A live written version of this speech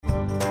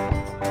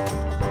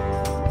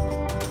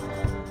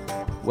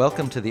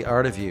Welcome to The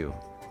Art of You,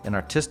 an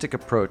artistic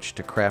approach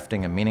to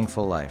crafting a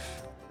meaningful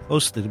life.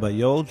 Hosted by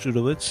Yoel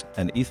Judowitz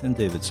and Ethan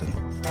Davidson.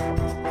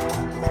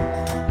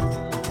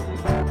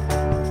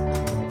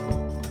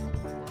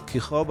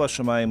 Kichol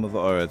b'shamayim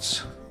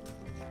v'aretz.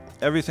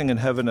 Everything in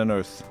heaven and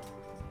earth.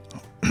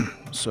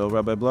 So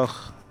Rabbi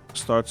Bloch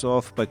starts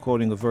off by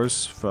quoting a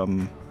verse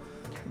from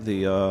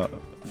the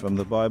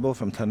Bible,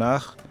 from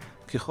Tanakh.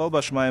 Kichol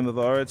b'shamayim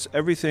v'aretz.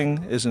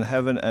 Everything is in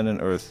heaven and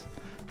in earth.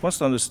 He wants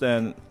to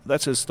understand,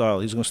 that's his style.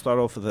 He's going to start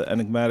off with an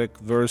enigmatic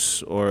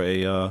verse or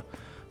a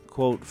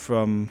quote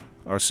from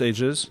our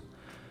sages,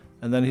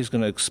 and then he's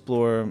going to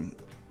explore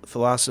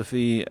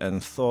philosophy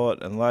and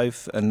thought and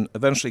life, and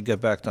eventually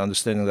get back to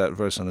understanding that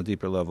verse on a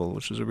deeper level,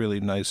 which is a really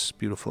nice,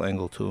 beautiful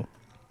angle too.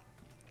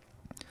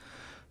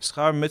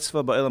 Schar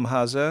mitzvah ba'elam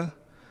hazeh.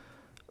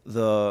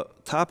 The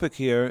topic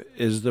here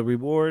is the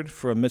reward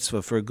for a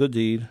mitzvah, for a good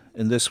deed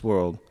in this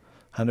world.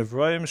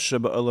 Hanivraim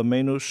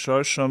sheba'elamenu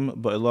sharsham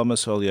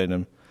ba'elamas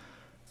ha'olyanim.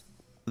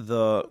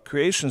 The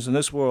creations in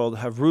this world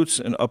have roots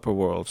in upper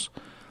worlds.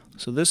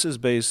 So this is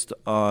based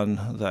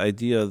on the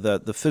idea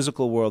that the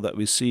physical world that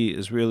we see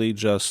is really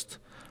just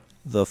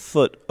the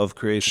foot of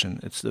creation.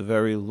 It's the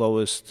very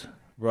lowest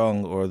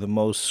rung, or the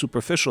most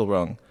superficial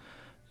rung,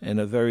 in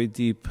a very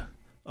deep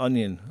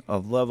onion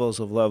of levels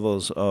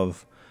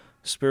of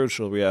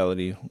spiritual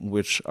reality,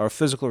 which our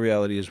physical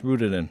reality is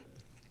rooted in.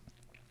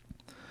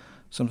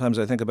 Sometimes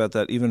I think about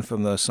that even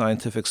from the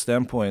scientific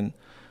standpoint,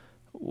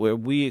 where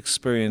we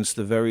experience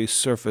the very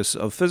surface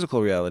of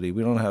physical reality.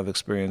 We don't have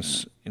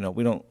experience,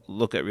 we don't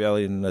look at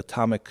reality in an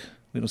atomic,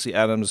 we don't see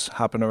atoms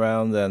hopping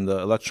around and the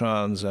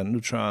electrons and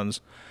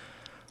neutrons.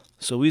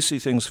 So we see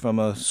things from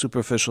a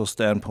superficial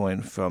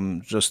standpoint,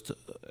 from just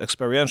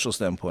experiential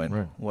standpoint,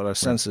 right, what our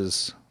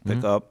senses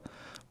pick up.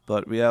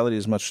 But reality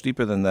is much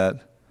deeper than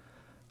that.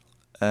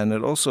 And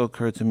it also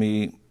occurred to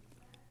me,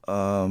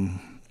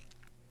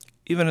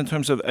 even in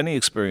terms of any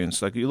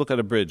experience, like you look at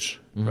a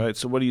bridge, right?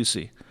 So what do you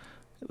see?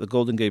 The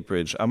Golden Gate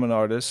Bridge. I'm an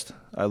artist.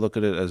 I look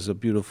at it as a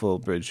beautiful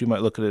bridge. You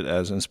might look at it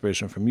as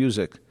inspiration for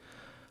music.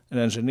 An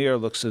engineer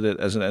looks at it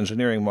as an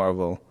engineering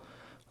marvel.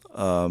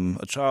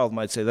 A child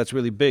might say, that's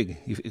really big.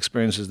 He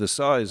experiences the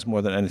size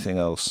more than anything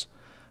else.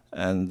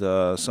 And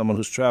someone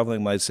who's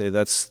traveling might say,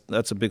 that's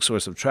a big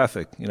source of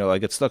traffic. I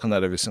get stuck on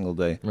that every single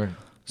day. Right.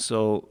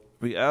 So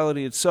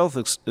reality itself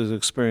is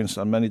experienced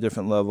on many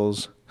different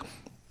levels.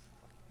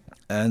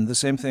 And the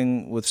same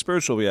thing with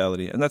spiritual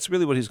reality. And that's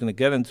really what he's going to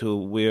get into,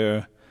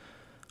 where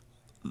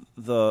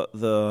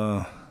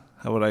the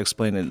how would I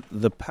explain it?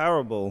 The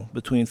parable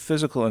between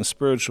physical and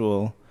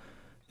spiritual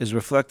is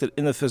reflected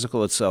in the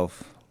physical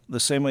itself.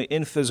 The same way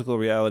in physical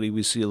reality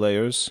we see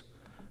layers,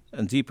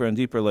 and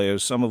deeper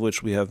layers, some of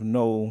which we have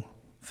no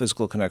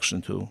physical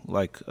connection to,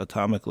 like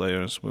atomic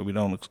layers, where we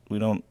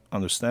don't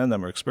understand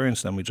them or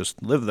experience them, we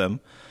just live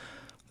them.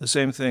 The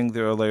same thing,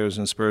 there are layers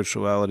in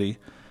spirituality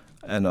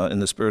and in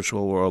the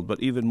spiritual world, but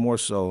even more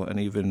so and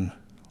even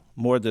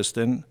more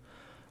distant.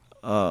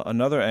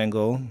 Another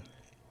angle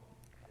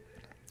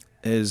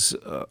is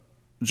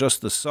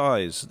just the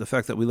size, the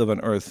fact that we live on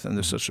Earth and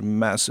there's such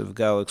massive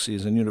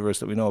galaxies and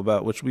universe that we know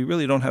about, which we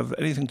really don't have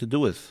anything to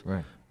do with,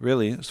 right,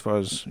 really, as far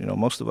as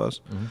most of us.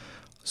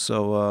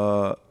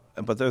 So,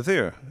 but they're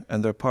there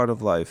and they're part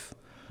of life.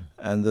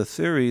 And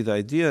the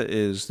idea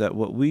is that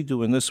what we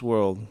do in this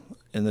world,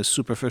 in this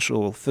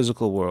superficial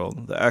physical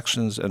world, the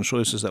actions and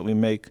choices that we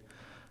make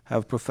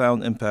have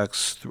profound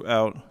impacts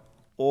throughout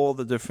all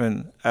the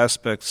different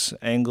aspects,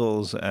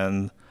 angles,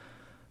 and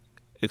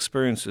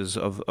experiences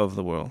of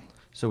the world.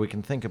 So we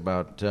can think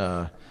about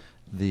that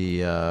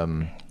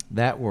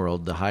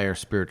world, the higher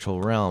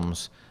spiritual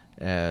realms,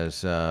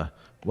 as well.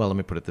 Let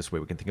me put it this way: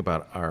 we can think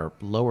about our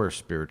lower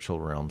spiritual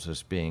realms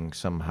as being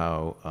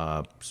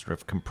somehow sort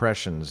of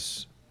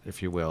compressions,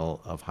 if you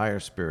will, of higher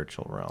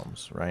spiritual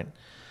realms, right?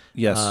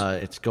 Yes.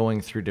 It's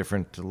going through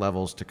different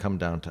levels to come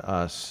down to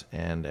us,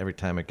 and every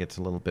time it gets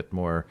a little bit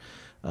more.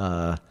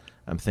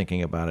 I'm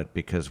thinking about it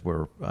because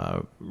we're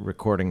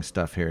recording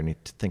stuff here, and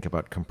need to think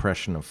about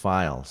compression of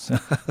files.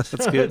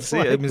 That's good. See,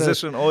 a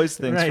musician always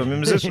thinks from a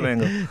musician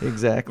angle.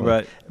 Exactly.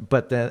 Right.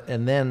 But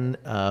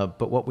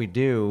what we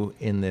do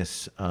in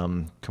this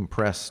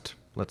compressed,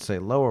 let's say,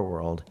 lower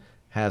world,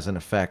 has an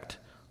effect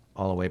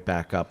all the way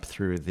back up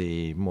through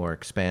the more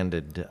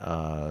expanded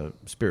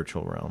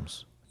spiritual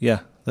realms. Yeah,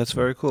 that's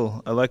very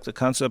cool. I like the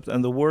concept,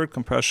 and the word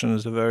compression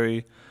is a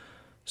very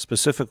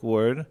specific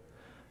word.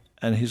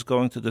 And he's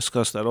going to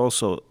discuss that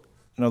also.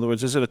 In other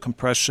words, is it a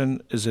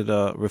compression? Is it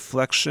a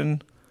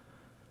reflection?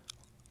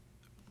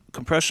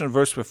 Compression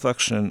versus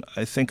reflection,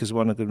 I think, is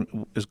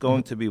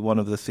going to be one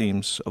of the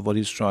themes of what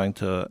he's trying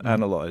to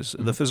analyze.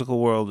 The physical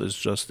world is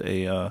just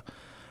a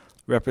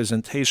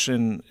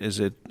representation. Is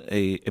it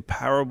a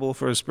parable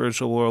for a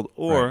spiritual world?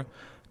 Or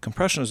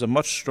compression is a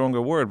much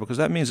stronger word, because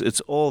that means it's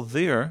all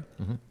there,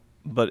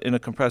 but in a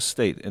compressed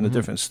state, in a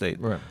different state.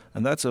 Right.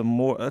 And that's a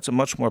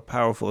much more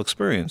powerful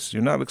experience.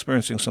 You're not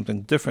experiencing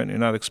something different. You're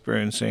not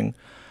experiencing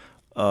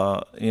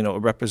a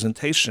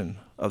representation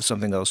of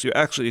something else. You're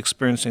actually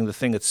experiencing the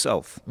thing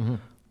itself.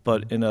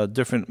 but in a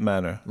different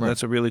manner. Right.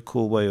 That's a really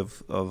cool way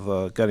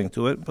of getting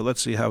to it, but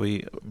let's see how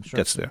he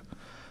gets there.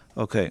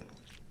 Okay,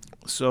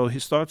 so he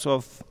starts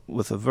off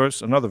with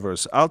another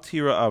verse. Al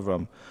tira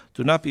Avram,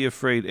 do not be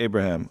afraid,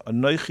 Abraham.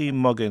 Anochi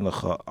mogen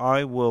lecha,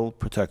 I will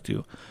protect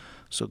you.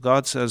 So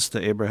God says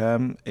to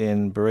Abraham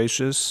in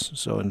Bereshis,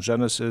 so in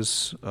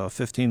Genesis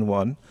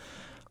 15:1,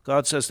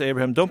 God says to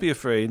Abraham, don't be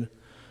afraid.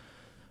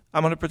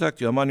 I'm going to protect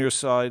you. I'm on your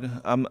side.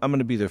 I'm going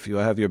to be there for you.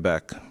 I have your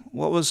back.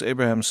 What was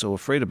Abraham so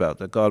afraid about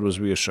that God was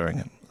reassuring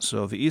him?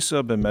 So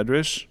V'isa ben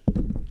Medrash,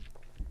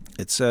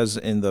 it says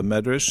in the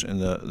Medrash, in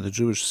the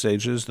Jewish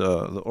sages,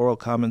 the oral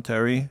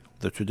commentary,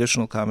 the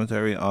traditional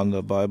commentary on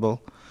the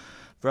Bible,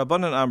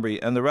 Rabbanan Amri,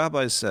 and the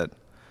rabbis said,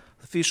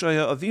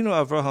 Avinu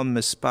Avraham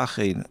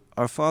mispachin,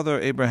 our father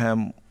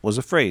Abraham was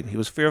afraid. He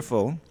was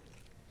fearful.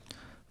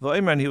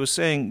 V'ayman, he was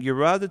saying,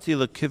 Yeradati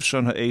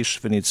lekivshon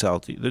ha'esh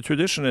v'nitzalti. The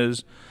tradition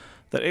is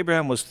that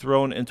Abraham was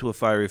thrown into a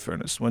fiery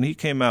furnace. When he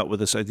came out with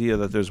this idea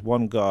that there's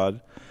one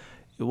God,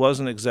 it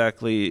wasn't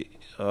exactly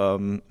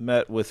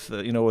met with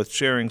with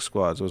cheering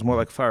squads. It was more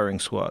like firing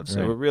squads.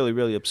 Right. They were really,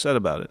 really upset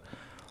about it.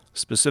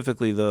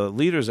 Specifically, the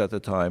leaders at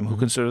the time who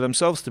considered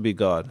themselves to be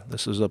God.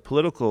 This is a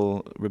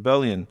political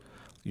rebellion.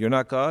 You're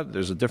not God.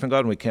 There's a different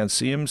God, and we can't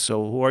see him.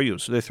 So who are you?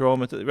 So they throw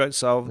him into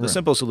the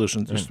simple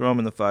solution. Just throw him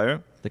in the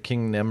fire. The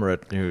king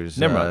Nimrod, who's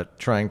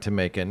trying to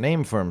make a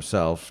name for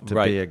himself to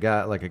be a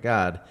god, like a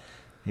god.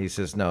 He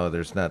says, no,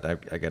 there's not. I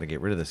got to get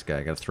rid of this guy.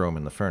 I got to throw him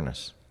in the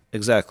furnace.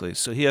 Exactly.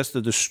 So he has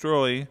to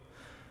destroy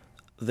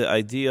the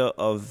idea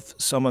of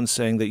someone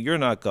saying that you're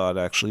not God,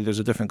 actually. There's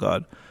a different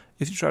God.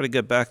 If you try to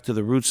get back to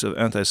the roots of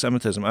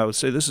anti-Semitism, I would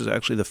say this is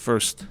actually the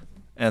first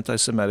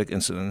anti-Semitic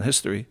incident in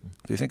history,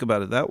 if you think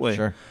about it that way.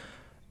 Sure.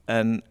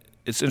 And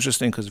it's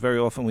interesting because very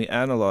often we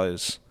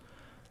analyze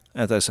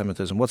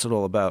anti-Semitism. What's it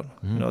all about?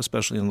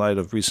 Especially in light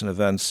of recent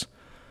events.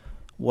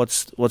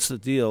 What's the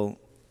deal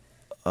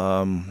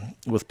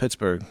with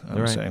Pittsburgh?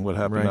 I'm saying what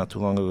happened not too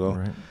long ago.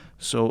 Right.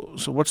 So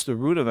what's the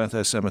root of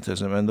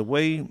anti-Semitism? And the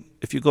way,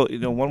 if you go,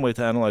 one way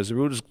to analyze the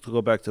root is to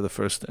go back to the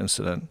first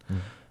incident.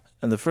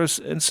 And the first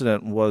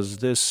incident was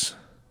this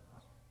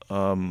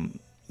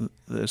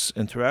this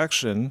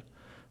interaction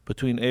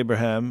between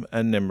Abraham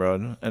and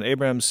Nimrod, and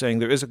Abraham saying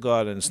there is a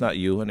God and it's not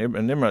you,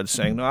 and Nimrod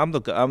saying no,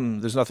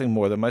 there's nothing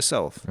more than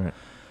myself. Right.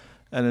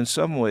 And in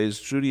some ways,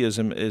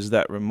 Judaism is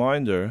that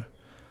reminder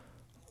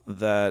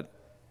that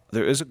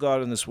there is a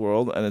God in this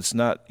world, and it's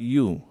not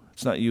you.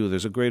 It's not you.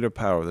 There's a greater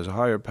power. There's a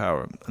higher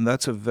power, and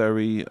that's a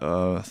very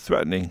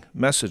threatening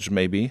message,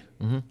 maybe,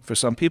 for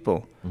some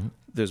people.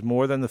 There's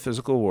more than the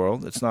physical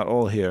world. It's not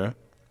all here,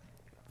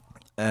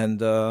 and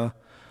there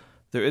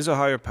is a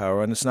higher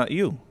power, and it's not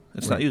you.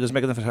 It's not you. It doesn't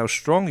make a difference how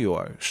strong you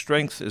are.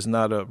 Strength is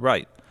not a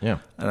right. Yeah.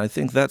 And I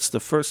think that's the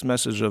first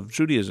message of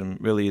Judaism,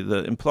 really.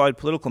 The implied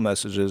political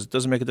message is, it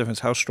doesn't make a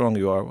difference how strong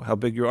you are, how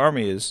big your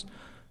army is.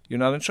 You're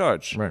not in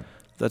charge. Right.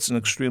 That's an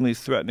extremely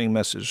threatening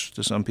message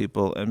to some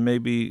people. And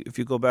maybe if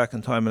you go back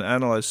in time and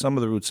analyze some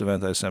of the roots of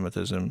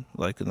anti-Semitism,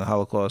 like in the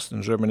Holocaust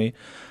in Germany,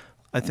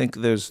 I think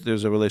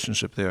there's a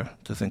relationship there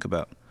to think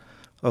about.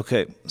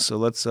 Okay, so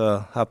let's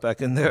hop back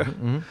in there.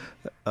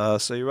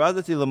 So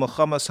Yeradati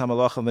l'melchamas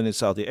hamalachim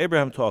v'nitzalti.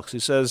 Abraham talks. He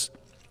says,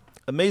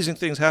 amazing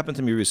things happened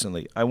to me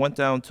recently. I went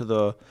down to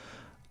the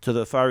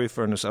fiery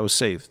furnace. I was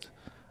saved.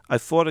 I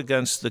fought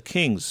against the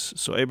kings.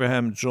 So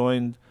Abraham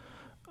joined.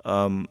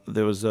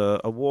 There was a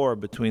war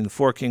between the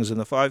 4 kings and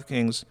the 5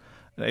 kings.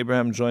 And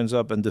Abraham joins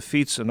up and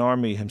defeats an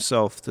army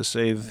himself to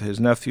save his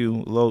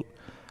nephew Lot.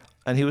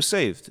 And he was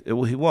saved. He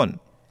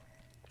won.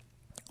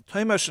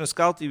 I would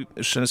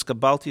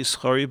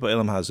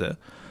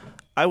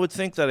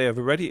think that I have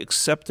already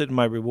accepted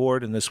my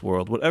reward in this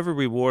world. Whatever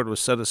reward was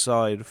set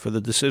aside for the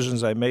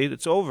decisions I made,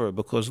 it's over,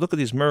 because look at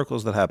these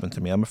miracles that happened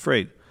to me. I'm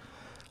afraid.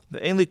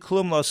 I'm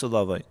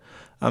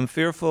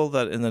fearful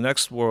that in the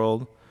next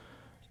world,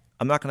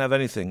 I'm not going to have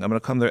anything. I'm going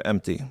to come there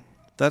empty.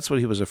 That's what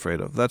he was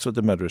afraid of. That's what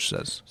the Medrash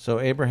says. So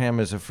Abraham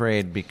is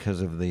afraid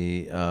because of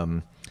the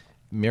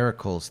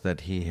miracles that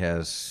he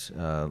has,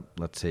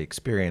 let's say,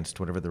 experienced,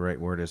 whatever the right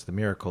word is, the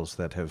miracles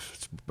that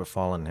have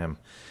befallen him.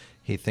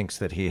 He thinks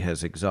that he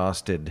has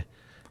exhausted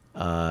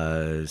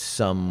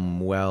some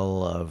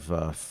well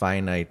of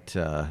finite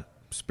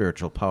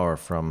spiritual power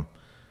from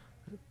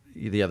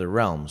the other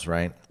realms,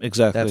 right?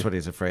 Exactly. That's what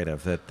he's afraid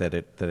of, that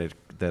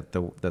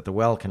the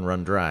well can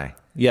run dry.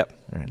 Yep.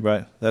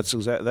 Right. That's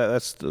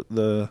that's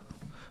the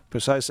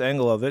precise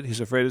angle of it.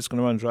 He's afraid it's going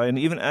to run dry, and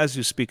even as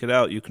you speak it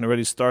out, you can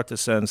already start to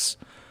sense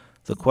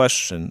the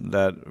question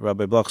that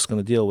Rabbi Bloch is going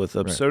to deal with, the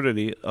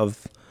absurdity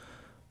of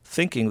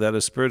thinking that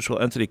a spiritual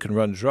entity can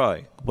run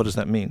dry. What does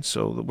that mean?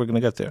 So we're going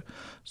to get there.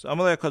 So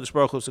Amalei HaKadosh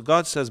Baruch Hu, so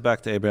God says back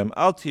to Abraham,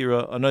 Al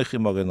tira anochi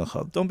mogen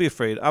lecha. Don't be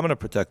afraid. I'm going to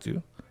protect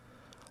you.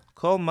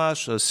 Kol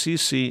mash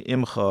asisi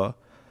imcha.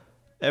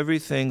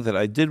 Everything that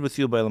I did with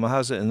you by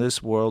Lamahaza in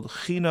this world,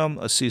 chinam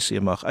asisi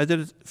imach. I did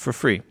it for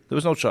free. There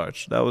was no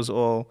charge. That was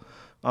all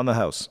on the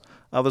house.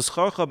 Your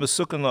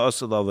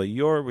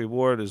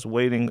reward is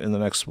waiting in the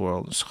next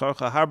world.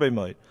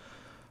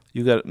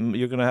 You're going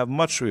to have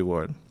much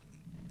reward.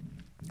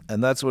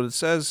 And that's what it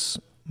says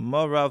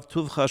Ma rav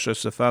tuvcha asher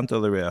sefanta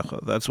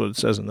l'reacha. That's what it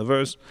says in the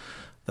verse,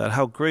 that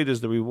how great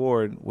is the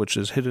reward which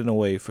is hidden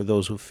away for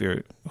those who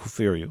fear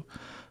you.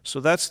 So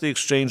that's the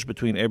exchange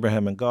between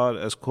Abraham and God,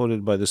 as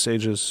quoted by the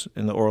sages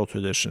in the oral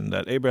tradition,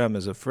 that Abraham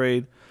is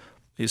afraid.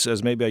 He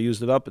says, maybe I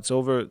used it up, it's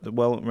over, the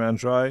well ran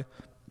dry.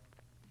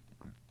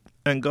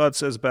 And God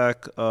says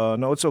back,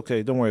 no, it's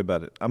okay, don't worry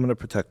about it. I'm going to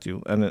protect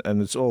you,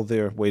 and it's all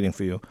there waiting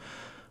for you.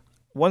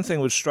 One thing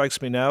which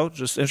strikes me now,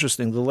 just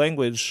interesting, the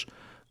language,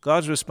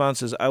 God's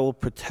response is, I will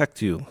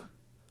protect you.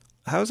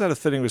 How is that a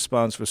fitting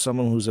response for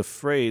someone who's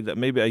afraid that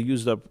maybe I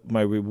used up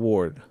my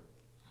reward?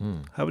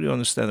 How would you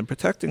understand it?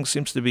 Protecting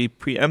seems to be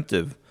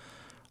preemptive,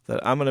 that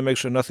I'm going to make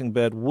sure nothing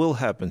bad will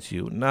happen to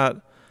you,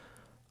 not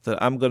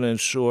that I'm going to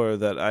ensure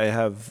that I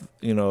have,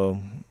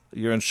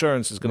 your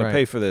insurance is going to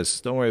pay for this.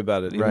 Don't worry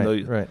about it.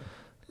 Right.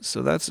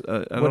 So that's,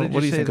 what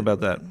do you think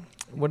about that?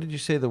 What did you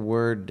say the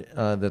word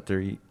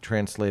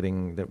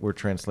that we're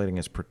translating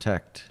as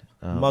protect?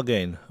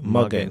 Magen.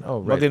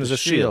 Oh, right. Magen is a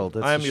shield.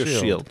 I am your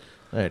shield.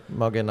 Right.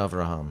 Magen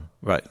Avraham.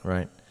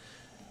 Right.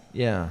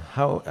 Yeah.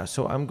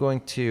 So I'm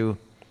going to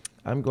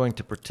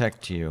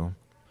protect you.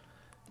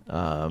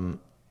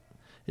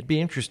 It'd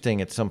be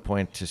interesting at some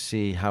point to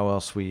see how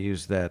else we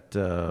use that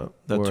word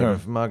term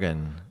of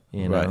Magen,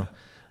 know.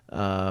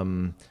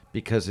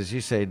 Because as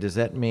you say, does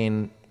that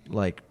mean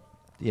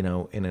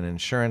in an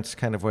insurance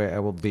kind of way, I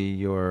will be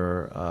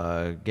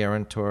your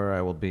guarantor,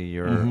 I will be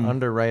your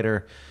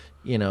underwriter,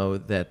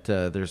 that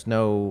there's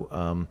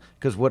no,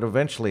 because what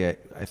eventually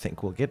I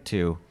think we'll get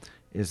to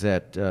is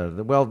that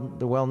the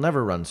well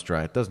never runs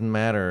dry. It doesn't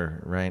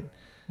matter, right?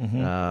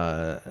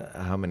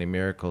 How many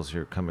miracles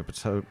are coming. But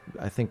so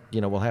I think,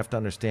 we'll have to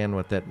understand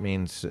what that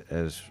means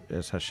as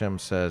Hashem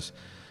says,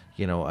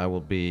 I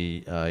will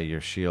be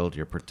your shield,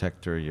 your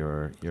protector,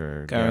 your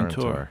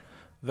guarantor.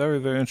 Very,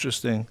 very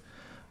interesting.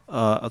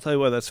 I'll tell you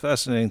why that's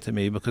fascinating to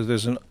me, because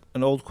there's an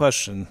old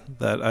question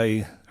that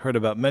I heard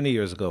about many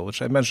years ago,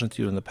 which I mentioned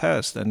to you in the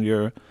past, and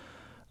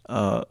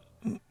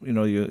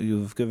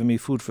you've given me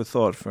food for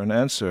thought for an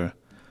answer.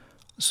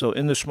 So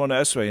in the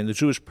Shemona Esrei, in the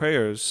Jewish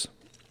prayers,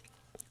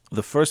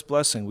 the first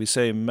blessing we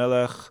say,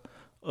 Melech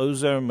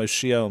Ozer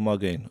Mashiach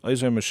Magen.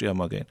 Ozer Mashiach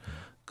Magen.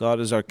 God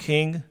is our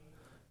king.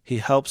 He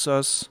helps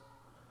us.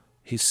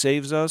 He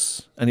saves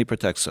us, and he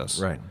protects us.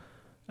 Right.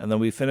 And then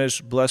we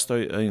finish, Baruch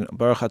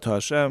Atah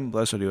Hashem,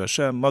 blessed are you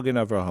Hashem, Magen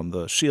Avraham,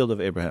 the shield of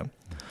Abraham.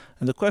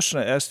 And the question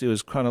I asked you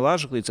is,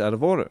 chronologically, it's out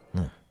of order,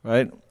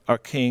 right? Our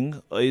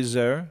king,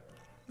 Ozer,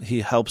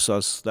 he helps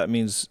us. That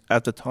means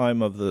at the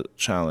time of the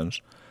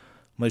challenge.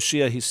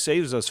 Mashiach, he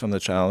saves us from the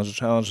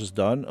challenge is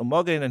done.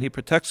 Magen, and he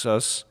protects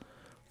us,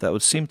 that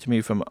would seem to me,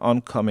 from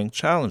oncoming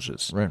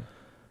challenges. Right.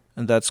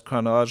 And that's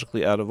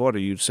chronologically out of order.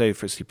 You'd say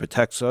first he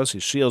protects us, he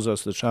shields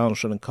us, the challenge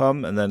shouldn't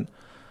come, and then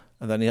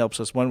he helps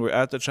us when we're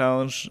at the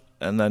challenge,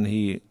 and then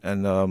he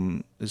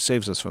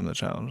saves us from the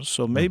challenge.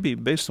 So maybe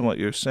based on what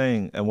you're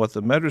saying and what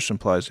the Medrash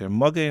implies here,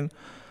 Magen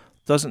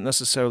doesn't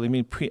necessarily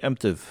mean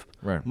preemptive.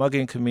 Right.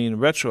 Magen can mean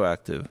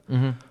retroactive.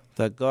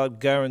 That God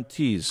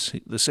guarantees,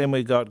 the same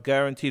way God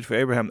guaranteed for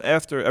Abraham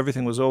after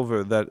everything was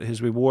over that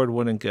his reward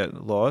wouldn't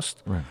get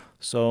lost. Right.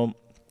 So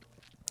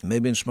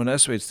maybe in Shemona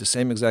Esrei it's the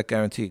same exact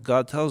guarantee.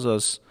 God tells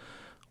us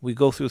we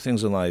go through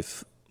things in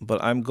life,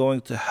 but I'm going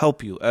to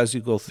help you as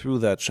you go through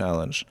that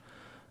challenge.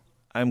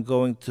 I'm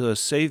going to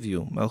save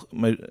you.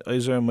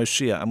 Ezer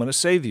Mashiach. I'm going to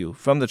save you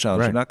from the challenge.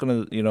 Right. You're not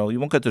going to, you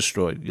won't get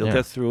destroyed. You'll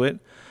get through it.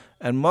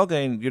 And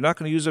Magen, you're not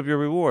going to use up your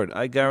reward.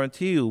 I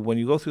guarantee you, when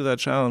you go through that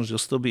challenge, you'll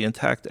still be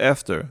intact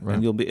after,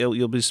 and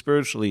you'll be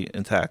spiritually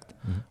intact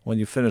when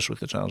you finish with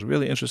the challenge.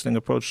 Really interesting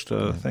approach.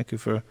 Thank you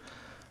for.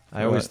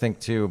 I always think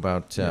too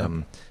about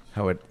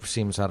how it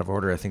seems out of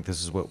order. I think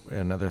this is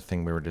another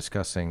thing we were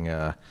discussing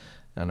on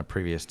a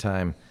previous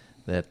time,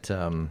 that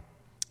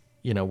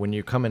when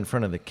you come in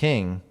front of the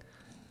king,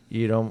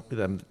 you don't.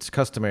 It's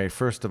customary,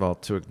 first of all,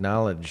 to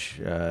acknowledge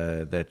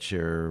that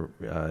you're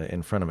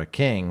in front of a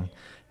king.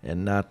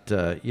 And not,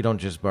 you don't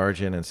just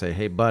barge in and say,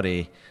 "Hey,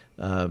 buddy,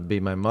 be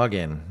my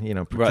Magen,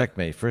 protect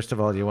me." First of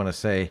all, you want to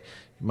say,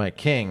 "My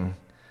king."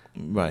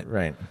 Right.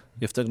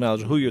 You have to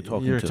acknowledge who you're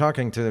talking to. You're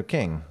talking to the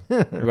king.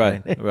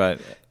 Right.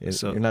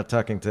 So you're not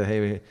talking to,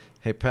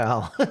 hey,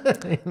 pal.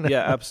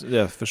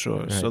 Yeah, for sure.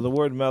 Right. So the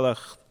word Melech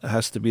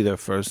has to be there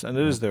first, and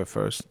it is there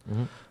first.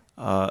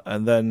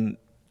 And then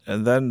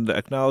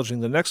acknowledging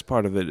the next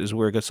part of it is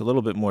where it gets a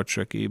little bit more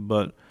tricky,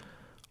 but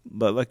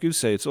like you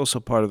say, it's also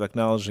part of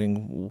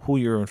acknowledging who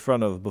you're in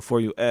front of before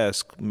you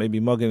ask. Maybe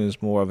Magen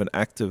is more of an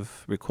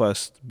active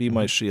request, be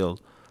my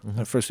shield.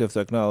 And first you have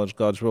to acknowledge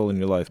God's role in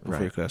your life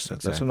before you can ask that.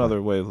 Exactly. That's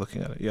another way of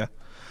looking at it, yeah.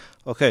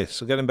 Okay,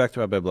 so getting back to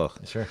Rabbi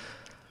Bloch. Sure.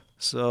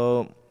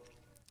 So,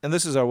 and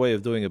this is our way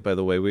of doing it, by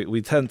the way.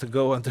 We tend to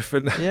go on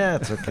different... Yeah,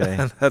 it's okay.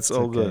 And that's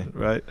all good,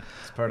 right?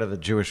 It's part of the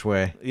Jewish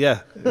way. Yeah,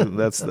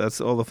 that's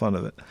all the fun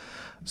of it.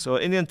 So,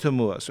 Inyan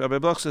Tumua. So Rabbi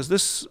Bloch says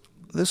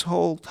this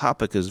whole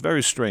topic is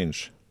very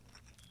strange.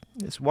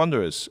 It's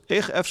wondrous.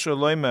 How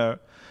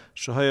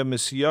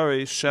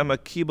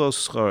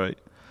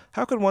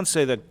How could one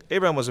say that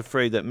Abraham was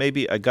afraid that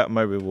maybe I got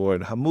my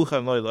reward,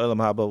 hamuchan lo l'olam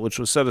haba, which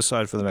was set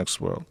aside for the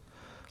next world?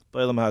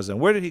 And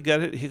where did he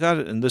get it? He got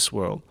it in this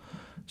world.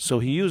 So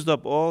he used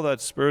up all that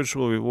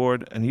spiritual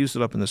reward and he used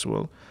it up in this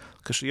world.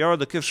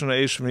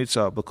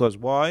 Because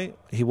why?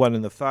 He went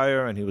in the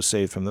fire and he was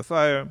saved from the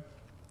fire.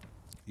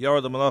 He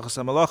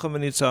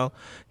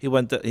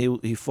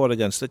fought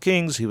against the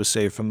kings. He was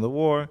saved from the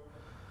war.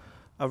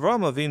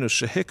 Avraham Avinu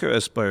shehikar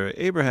esbayr,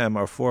 Abraham,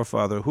 our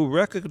forefather, who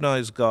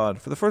recognized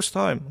God for the first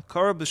time.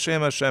 Karab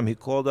b'shem Hashem, he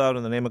called out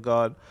in the name of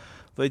God.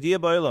 V'idiyah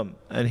ba'olam,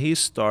 and he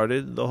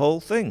started the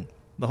whole thing.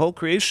 The whole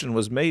creation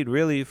was made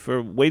really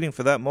for waiting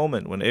for that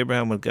moment when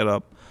Abraham would get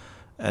up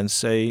and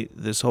say,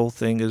 this whole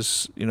thing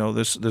is,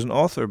 there's an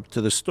author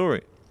to this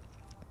story.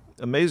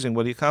 Amazing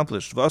what he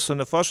accomplished. V'asa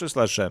nefashos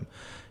l'Hashem.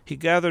 He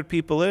gathered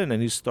people in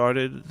and he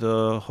started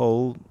the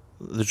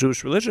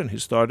Jewish religion. He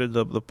started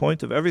the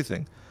point of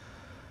everything.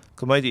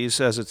 It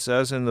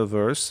says in the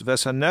verse,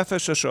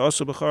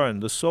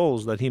 the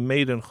souls that he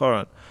made in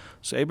Haran.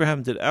 So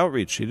Abraham did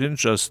outreach. He didn't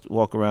just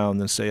walk around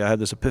and say, I had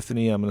this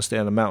epiphany, I'm going to stay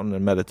on a mountain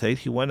and meditate.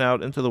 He went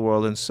out into the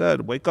world and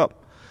said, wake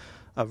up.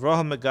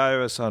 Abraham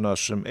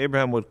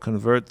would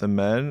convert the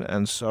men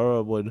and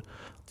Sarah would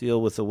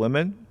deal with the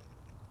women.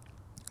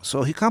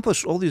 So he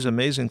accomplished all these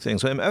amazing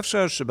things. Is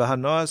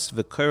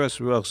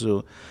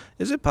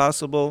it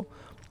possible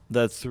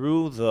that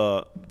through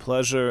the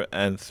pleasure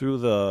and through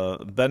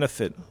the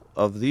benefit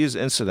of these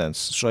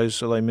incidents,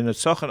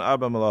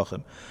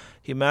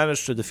 he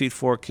managed to defeat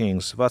 4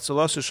 kings.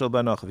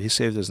 He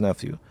saved his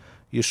nephew.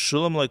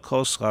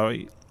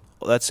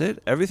 That's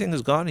it? Everything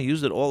is gone? He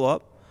used it all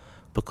up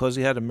because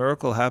he had a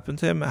miracle happen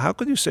to him? How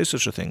could you say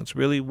such a thing? It's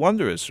really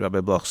wondrous, Rabbi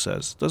Bloch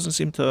says. Doesn't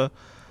seem to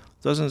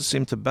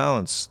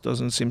balance.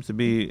 Doesn't seem to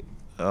be,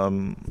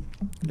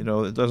 it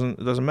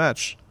doesn't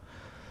match.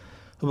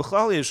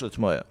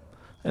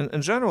 And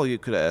in general, you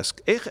could ask,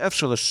 how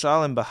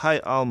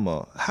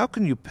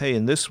can you pay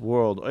in this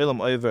world,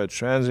 a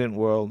transient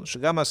world,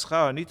 even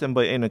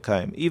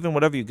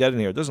whatever you get in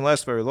here, it doesn't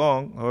last very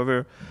long.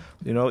 However,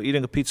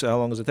 eating a pizza, how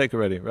long does it take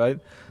already, right?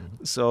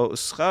 So,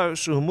 how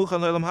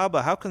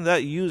can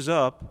that use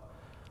up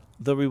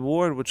the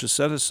reward which is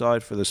set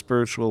aside for the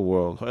spiritual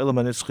world,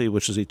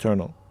 which is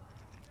eternal?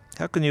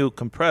 How can you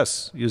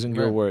compress, using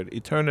your word,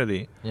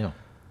 eternity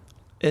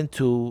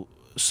into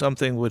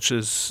something which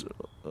is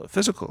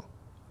physical?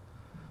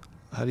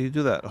 How do you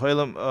do that?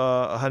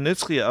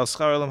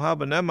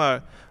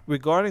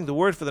 Regarding the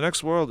word for the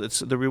next world,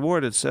 it's the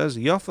reward. It says,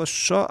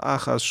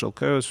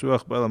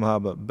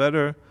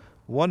 better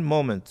one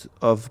moment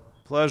of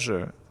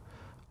pleasure,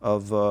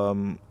 of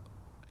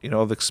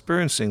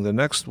experiencing the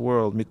next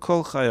world,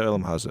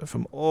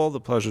 from all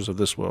the pleasures of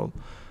this world.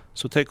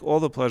 So take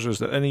all the pleasures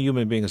that any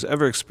human being has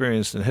ever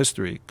experienced in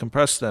history,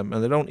 compress them,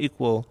 and they don't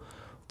equal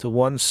to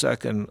 1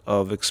 second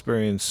of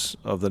experience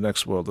of the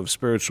next world, of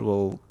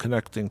spiritual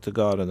connecting to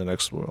God in the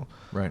next world.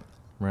 Right.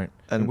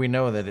 And we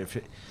know that if,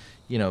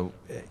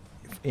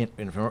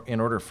 in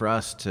order for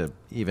us to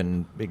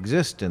even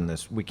exist in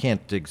this, we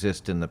can't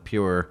exist in the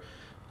pure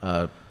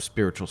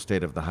spiritual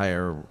state of the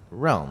higher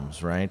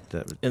realms, right?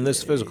 In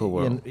this physical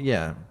world.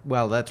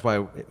 Well, that's why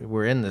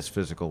we're in this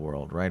physical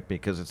world, right?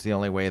 Because it's the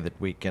only way that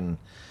we can,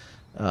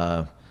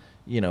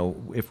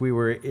 if we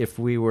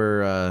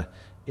were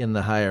in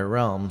the higher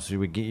realms,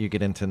 you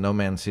get into no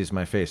man sees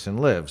my face and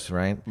lives,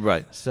 right?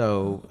 Right.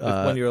 So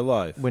when you're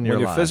alive, when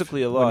you're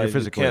physically alive,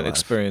 you can't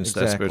experience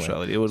that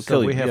spirituality. It would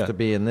kill you. So we have to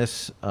be in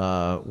this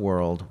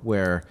world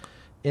where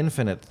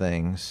infinite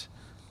things,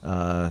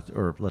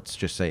 or let's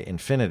just say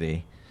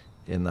infinity,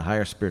 in the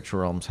higher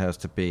spiritual realms has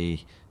to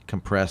be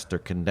compressed or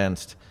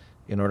condensed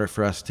in order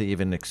for us to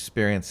even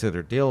experience it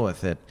or deal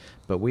with it.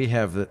 But we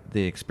have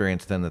the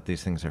experience then that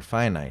these things are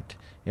finite.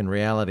 In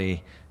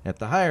reality, at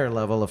the higher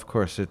level, of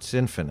course, it's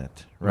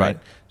infinite, right?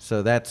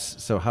 So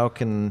how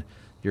can,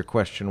 your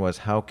question was,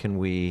 how can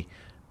we,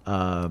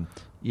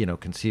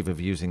 conceive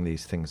of using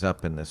these things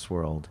up in this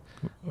world?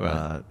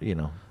 Right.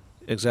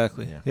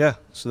 Exactly. Yeah.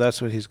 So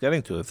that's what he's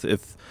getting to.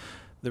 If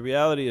the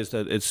reality is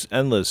that it's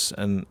endless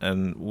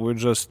and we're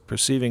just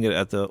perceiving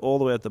it all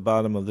the way at the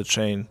bottom of the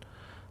chain,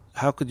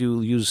 how could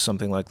you use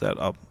something like that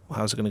up?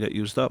 How's it going to get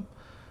used up?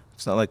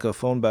 It's not like a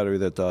phone battery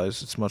that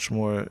dies. It's much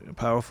more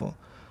powerful.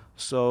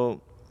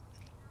 So,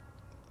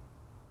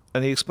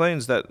 and he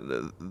explains that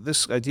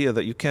this idea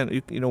that you can't,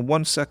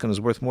 1 second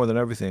is worth more than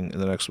everything in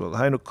the next world.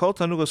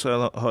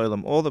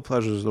 All the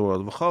pleasures of the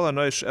world.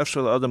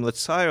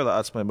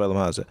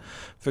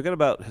 Forget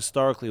about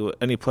historically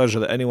any pleasure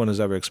that anyone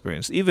has ever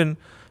experienced. Even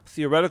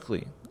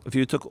theoretically, if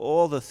you took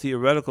all the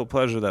theoretical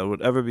pleasure that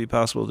would ever be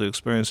possible to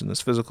experience in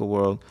this physical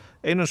world,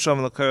 it's not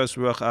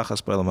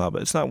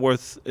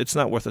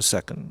worth a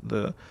second.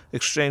 The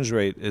exchange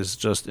rate is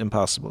just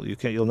impossible.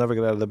 You'll never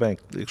get out of the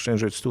bank. The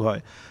exchange rate's too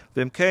high.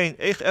 So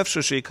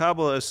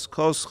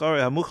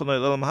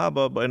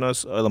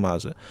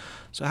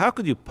how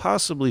could you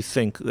possibly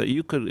think that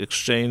you could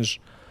exchange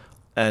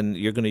and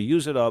you're going to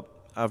use it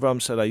up? Avram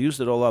said, I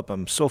used it all up.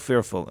 I'm so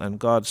fearful. And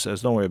God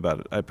says, don't worry about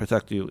it. I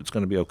protect you. It's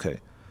going to be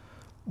okay.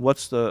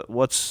 What's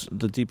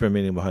the deeper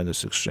meaning behind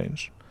this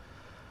exchange?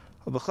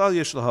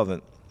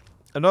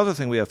 Another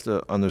thing we have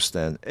to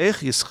understand: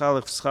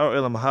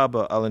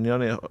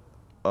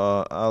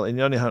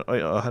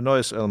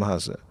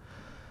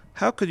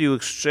 how could you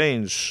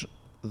exchange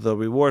the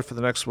reward for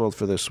the next world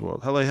for this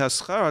world?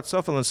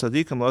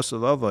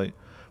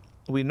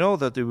 We know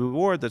that the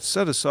reward that's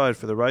set aside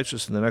for the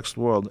righteous in the next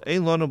world,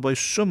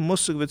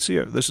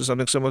 this is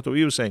something similar to what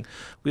you were saying.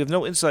 We have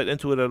no insight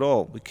into it at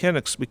all. We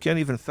can't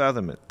even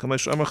fathom it.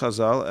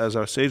 As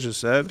our sages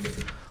said,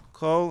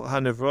 all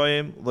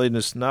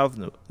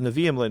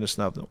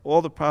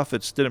the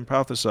prophets didn't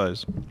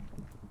prophesize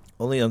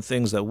only on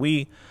things that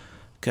we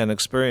can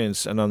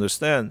experience and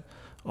understand,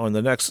 or on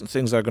the next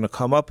things that are going to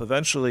come up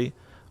eventually,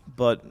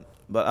 but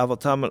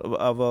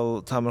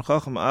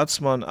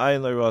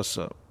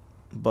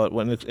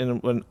when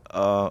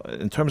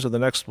in terms of the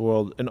next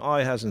world, an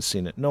eye hasn't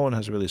seen it. No one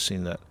has really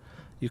seen that.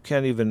 You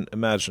can't even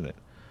imagine it.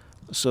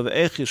 So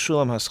how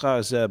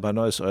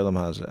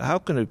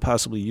can we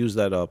possibly use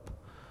that up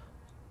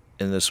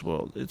in this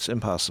world? It's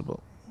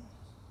impossible.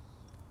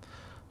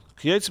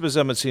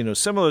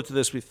 Similar to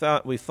this, we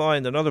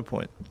find another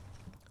point.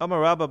 Amar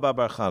Rabbi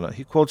Bar Chana.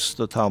 He quotes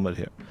the Talmud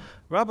here.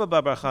 Rabbi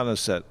Bar Chana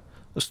said,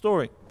 the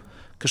story.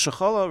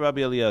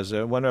 Rabbi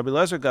Eliezer, when Rabbi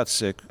Eliezer got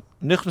sick,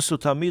 nichnasu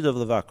talmidav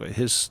levakre.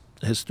 His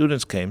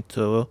students came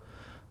to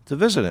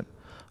visit him.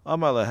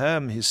 Amar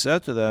lahem, he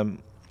said to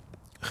them,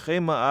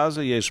 Chema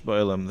aza yesh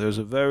ba'olam. There's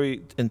a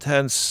very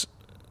intense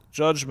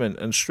judgment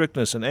and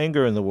strictness and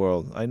anger in the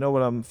world. I know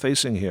what I'm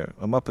facing here.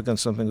 I'm up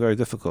against something very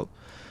difficult.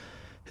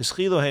 His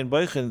chilo hein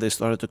beichen, they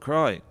started to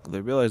cry.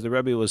 They realized the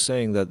Rebbe was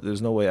saying that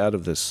there's no way out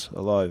of this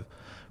alive.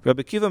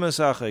 Rabbi Akiva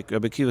mesachek.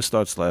 Rabbi Akiva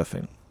starts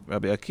laughing.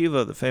 Rabbi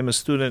Akiva, the famous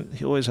student,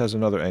 he always has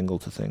another angle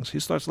to things. He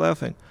starts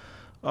laughing.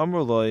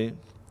 Amr loi,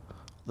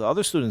 the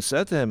other student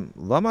said to him,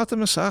 Lama ata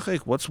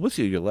mesachek, what's with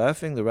you? You're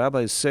laughing? The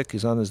rabbi is sick.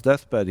 He's on his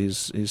deathbed.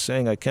 He's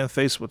saying, I can't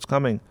face what's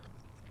coming.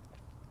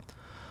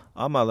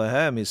 Amar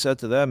lahem, he said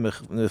to them,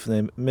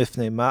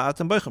 Mifnei ma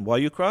atem beichen. Why are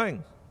you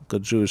crying?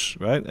 Good Jewish,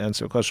 right?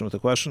 Answer a question with a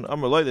question.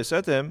 Amr loi, they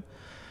said to him,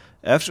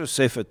 after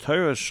Sefer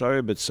Torah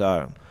shari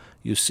b'tzar,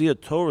 you see a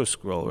Torah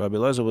scroll. Rabbi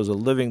Eliezer was a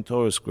living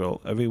Torah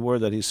scroll. Every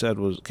word that he said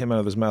came out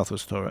of his mouth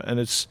was Torah. And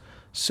it's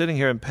sitting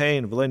here in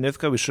pain. V'lei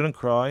nivka, we shouldn't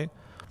cry.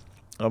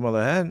 Amar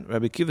lahen,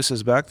 Rabbi Akiva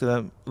says back to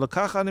them,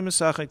 L'kach ani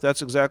mesachek,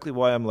 that's exactly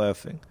why I'm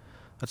laughing.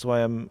 That's why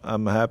I'm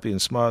happy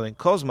and smiling.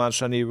 Kol zman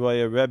shani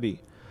roya Rebbe.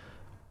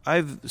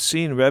 I've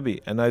seen Rebbe,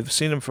 and I've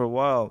seen him for a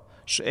while.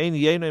 She'ein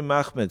yenei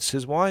machmitz.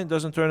 His wine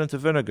doesn't turn into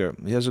vinegar.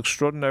 He has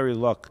extraordinary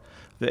luck.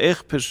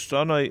 Ve'ein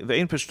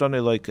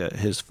pishtonei loike.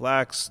 His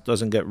flax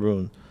doesn't get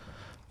ruined.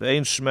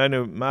 Ve'ein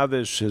shmenu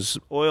mavish. His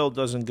oil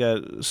doesn't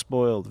get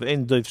spoiled.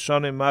 Ve'ein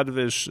doivshane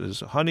madvish. His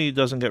honey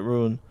doesn't get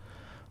ruined.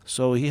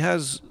 So he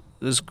has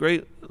this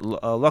great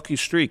lucky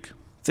streak.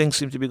 Things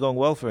seem to be going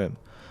well for him.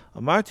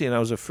 Amarti, and I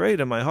was afraid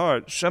in my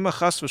heart, Shema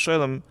chas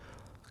v'sholem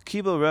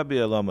kibel Rebbe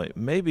alamai.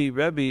 Maybe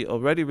Rebbe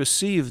already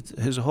received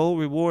his whole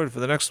reward for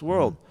the next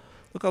world.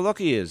 Look how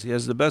lucky he is. He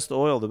has the best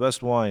oil, the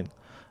best wine.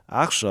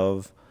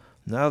 Achshav,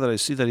 now that I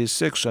see that he's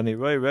sick, shani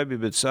roi Rebbe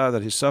b'tzar,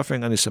 that he's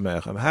suffering, ani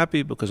samech. I'm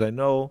happy because I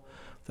know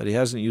that he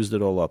hasn't used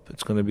it all up.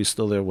 It's going to be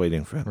still there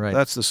waiting for him. Right.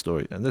 That's the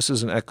story. And this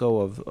is an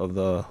echo of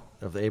the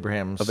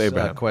Abraham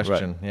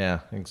question. Right. Yeah,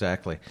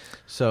 exactly.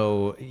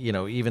 So,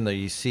 even though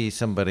you see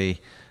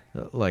somebody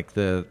like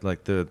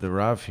the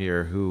Rav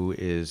here who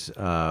is, his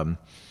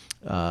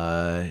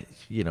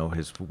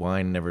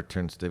wine never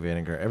turns to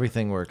vinegar,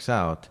 everything works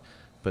out.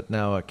 But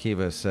now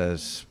Akiva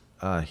says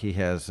he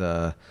has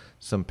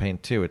some pain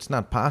too. It's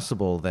not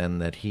possible then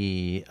that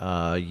he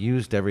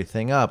used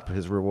everything up,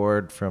 his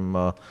reward from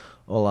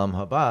Olam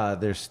Haba.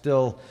 There's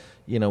still,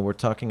 we're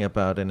talking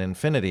about an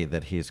infinity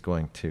that he's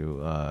going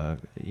to,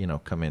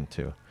 come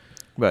into.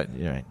 Right.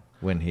 Right.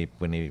 When he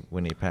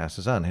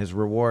passes on, his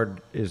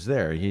reward is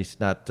there. He's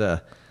not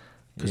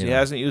because he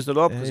hasn't used it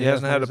all. Because he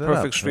hasn't had a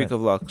perfect streak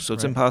of luck. So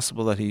it's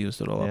impossible that he used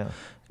it all. Yeah.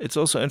 It's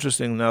also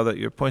interesting now that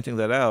you're pointing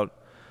that out,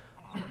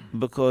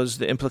 because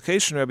the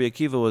implication Rabbi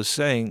Akiva was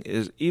saying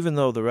is, even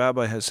though the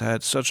rabbi has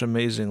had such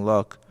amazing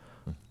luck,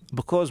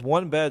 because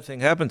one bad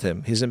thing happened to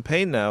him, he's in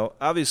pain now.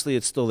 Obviously,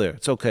 it's still there.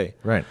 It's okay.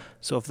 Right.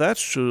 So if that's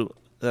true,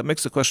 that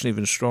makes the question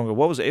even stronger.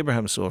 What was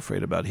Abraham so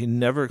afraid about? He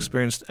never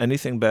experienced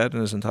anything bad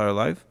in his entire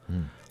life.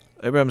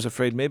 Abraham's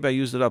afraid, maybe I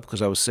used it up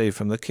because I was saved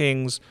from the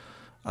kings.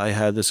 I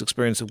had this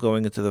experience of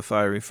going into the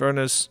fiery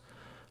furnace.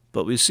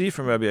 But we see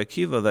from Rabbi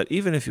Akiva that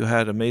even if you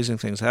had amazing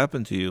things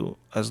happen to you,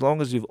 as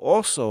long as you've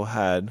also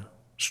had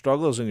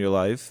struggles in your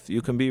life,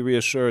 you can be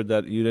reassured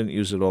that you didn't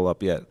use it all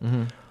up yet.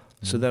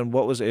 So then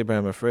what was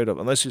Abraham afraid of?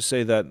 Unless you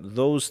say that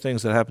those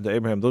things that happened to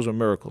Abraham, those are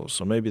miracles.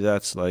 So maybe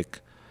that's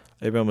like,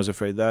 Abraham was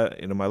afraid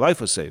that, my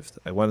life was saved.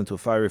 I went into a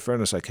fiery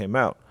furnace, I came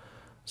out.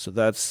 So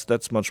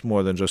that's much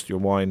more than just your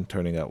wine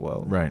turning out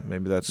well. Right.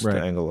 Maybe that's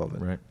the angle of it.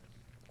 Right.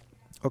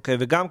 Okay,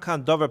 v'gam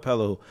kan davar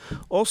pelahu.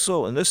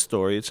 Also, in this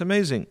story, it's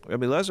amazing.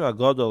 Rabbi Lezer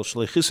HaGadol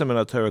shleichisim min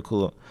haTorah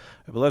kula.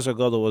 Rabbi Lezer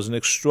HaGadol was an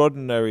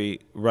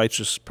extraordinary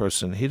righteous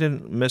person. He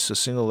didn't miss a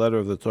single letter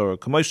of the Torah.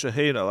 Kamay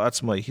sheheid al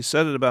atzmai. He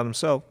said it about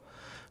himself.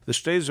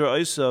 V'shtei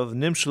zeraisav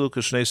nimshlu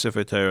kashnei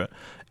sefer Torah.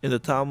 In the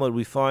Talmud,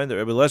 we find that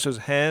Rabbi Lezer's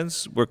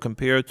hands were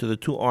compared to the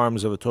two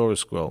arms of a Torah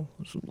scroll,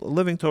 a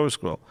living Torah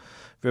scroll.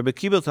 Rabbi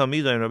Kiva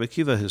Talmidai, and Rabbi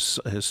Kiva, his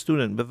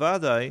student,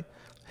 bevadai.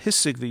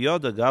 Hisig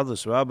v'yoda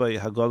gadlus Rabbi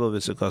Hagadol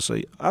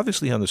v'tzikasai.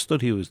 Obviously, he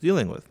understood who he was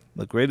dealing with,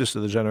 the greatest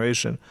of the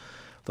generation.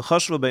 The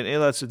chashva bein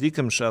elat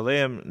tzadikim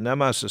shaleim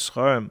nemas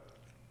escharim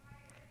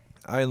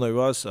ayin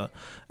lo'rasa.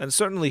 And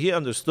certainly he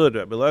understood,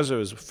 Rabbi Lezer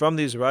is from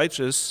these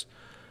righteous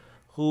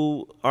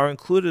who are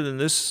included in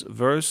this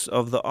verse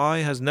of the eye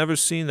has never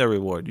seen their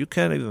reward. You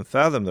can't even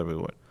fathom their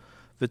reward.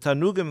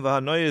 V'tanugim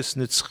v'hanoyes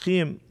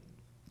nitzchim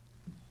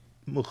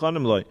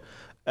muchanim loy.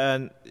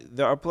 And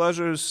there are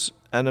pleasures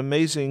and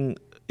amazing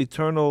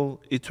eternal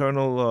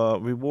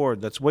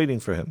reward that's waiting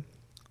for him.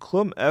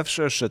 Klum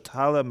efsher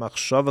shetala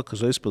machshava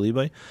kazois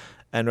belibay.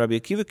 And Rabbi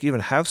Akiva can even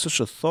have such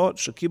a thought.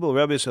 Shekibul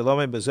Rabbi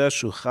Salome bezeh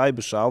shu chai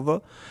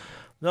b'shalva.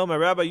 No, my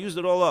rabbi used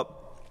it all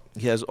up.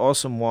 He has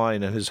awesome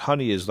wine, and his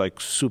honey is like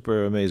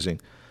super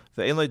amazing.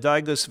 Ve'enlei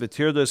daigas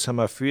v'tirdas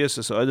hamafrias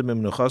es adam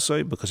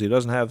imnuchasoi, because he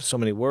doesn't have so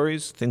many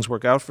worries. Things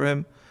work out for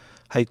him.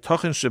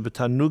 Haytochin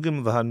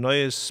shebetanugim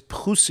v'hanoyes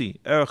pchusi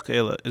erech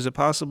keila. Is it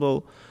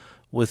possible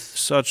with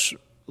such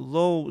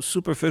low,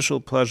 superficial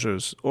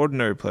pleasures,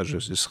 ordinary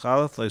pleasures, you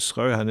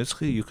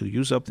could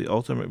use up the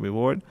ultimate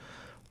reward?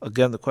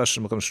 Again, the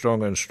question becomes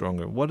stronger and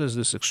stronger. What is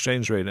this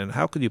exchange rate, and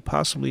how could you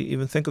possibly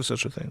even think of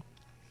such a thing?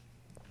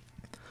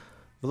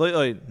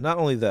 Not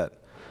only that,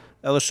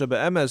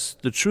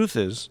 the truth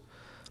is,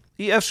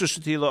 the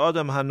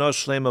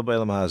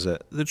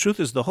truth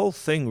is the whole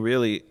thing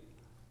really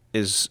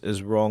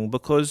is wrong,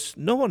 because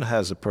no one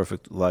has a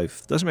perfect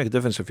life. It doesn't make a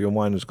difference if your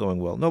wine is going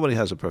well. Nobody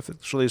has a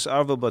perfect. You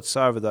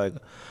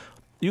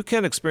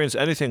can't experience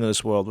anything in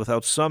this world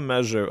without some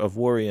measure of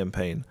worry and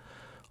pain.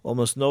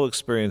 Almost no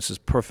experience is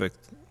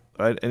perfect,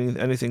 right?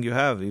 Anything you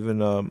have, even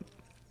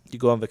you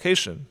go on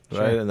vacation, right?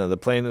 Sure. And then the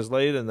plane is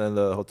late, and then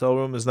the hotel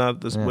room is not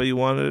this way you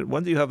wanted it.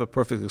 When do you have a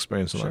perfect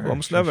experience in life?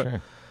 Almost never.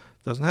 Sure.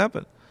 Doesn't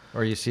happen.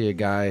 Or you see a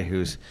guy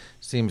who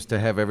seems to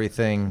have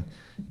everything,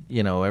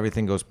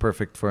 everything goes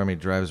perfect for him. He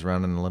drives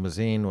around in a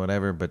limousine,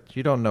 whatever, but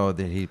you don't know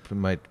that he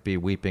might be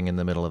weeping in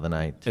the middle of the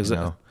night.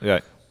 Exactly.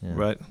 Right. Yeah.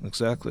 Right.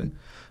 Exactly.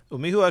 Go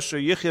find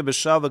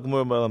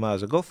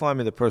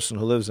me the person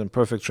who lives in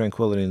perfect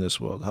tranquility in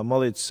this world,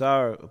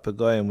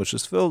 which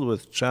is filled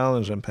with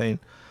challenge and pain.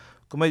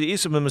 Like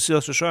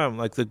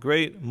the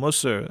great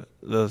Musar,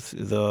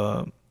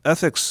 the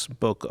ethics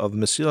book of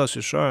Mesilas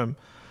Yesharim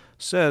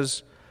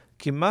says,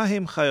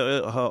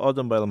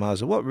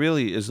 what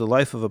really is the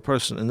life of a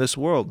person in this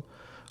world?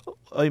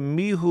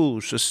 Who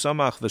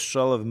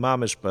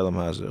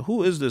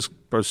is this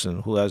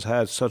person who has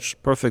had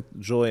such perfect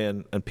joy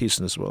and peace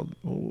in this world?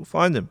 We'll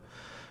find him.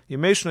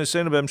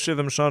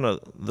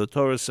 The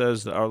Torah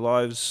says that our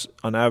lives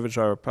on average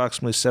are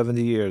approximately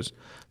 70 years.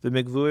 If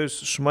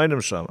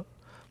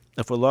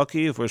we're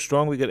lucky, if we're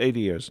strong, we get 80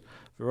 years.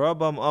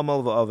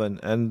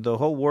 And the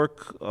whole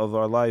work of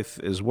our life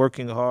is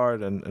working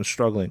hard and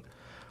struggling.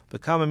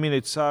 With all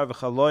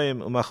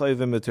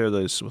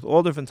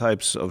different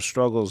types of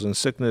struggles and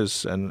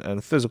sickness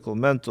and physical,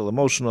 mental,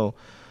 emotional,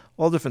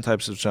 all different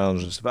types of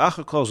challenges.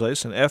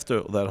 And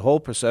after that whole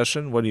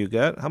procession, what do you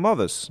get?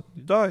 Hamavas.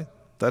 You die.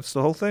 That's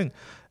the whole thing.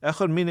 You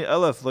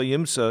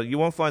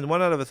won't find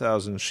 1 out of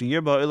 1,000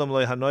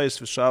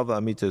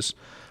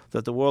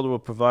 that the world will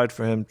provide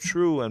for him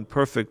true and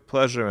perfect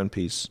pleasure and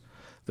peace.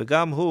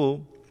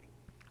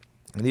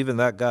 And even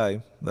that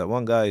guy, that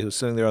one guy who's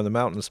sitting there on the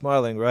mountain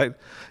smiling, right?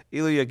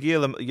 Even if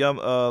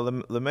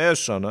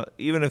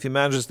he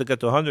manages to get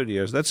to 100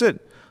 years, that's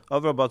it.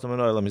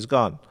 He's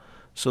gone.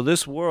 So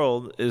this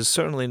world is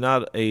certainly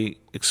not an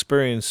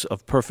experience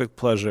of perfect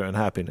pleasure and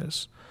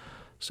happiness.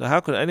 So how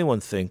could anyone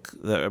think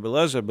that Rabbi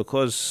Lezer,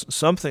 because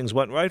some things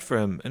went right for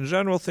him, in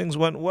general things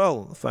went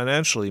well,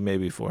 financially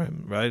maybe for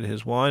him, right?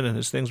 His wine and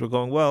his things were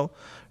going well.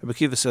 Rabbi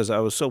Kiva says, I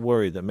was so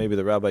worried that maybe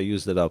the rabbi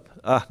used it up.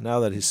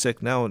 Now that he's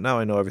sick, now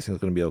I know everything's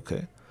going to be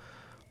okay.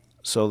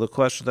 So the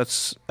question,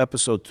 that's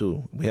episode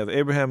 2. We have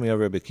Abraham, we have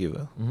Rabbi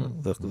Kiva.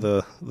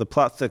 Mm-hmm. The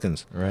plot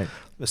thickens. Right.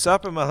 There's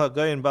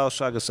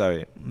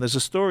a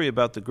story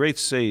about the great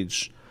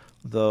sage,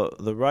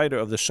 the writer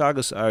of the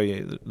Shagas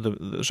Aryeh. The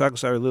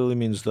Shagas Aryeh literally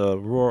means the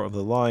roar of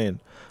the lion.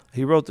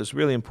 He wrote this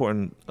really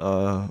important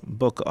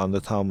book on the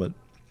Talmud.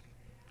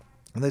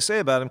 And they say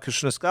about him,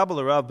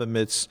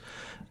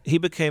 he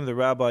became the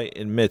rabbi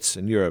in Mitz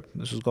in Europe.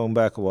 This was going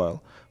back a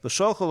while. And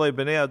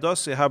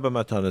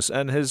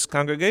his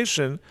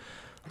congregation,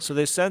 so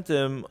they sent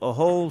him a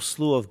whole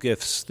slew of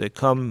gifts. They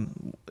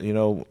come,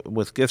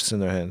 with gifts in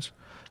their hands.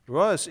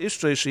 And he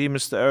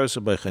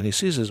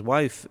sees his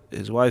wife.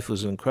 His wife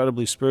was an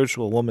incredibly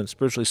spiritual woman,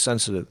 spiritually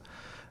sensitive.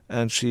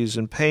 And she's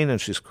in pain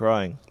and she's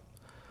crying.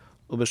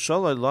 He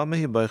said to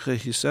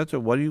her,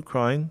 what are you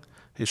crying?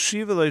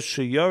 She's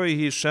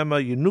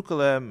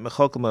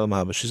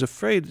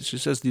afraid. She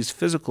says these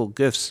physical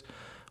gifts,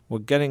 we're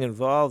getting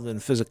involved in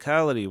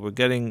physicality, we're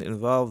getting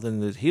involved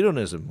in the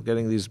hedonism, we're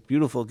getting these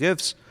beautiful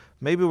gifts.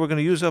 Maybe we're going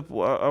to use up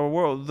our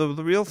world,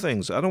 the real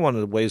things. I don't want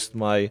to waste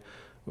my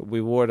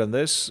reward on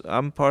this.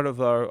 I'm part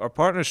of our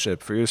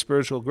partnership for your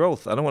spiritual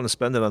growth. I don't want to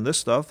spend it on this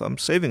stuff. I'm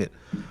saving it.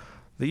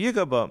 The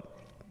Yigaba,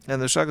 and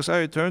the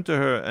Shakasari turned to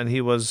her, and he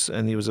was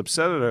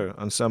upset at her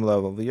on some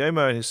level. The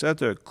Yemar, and he said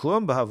to her,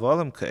 "Klum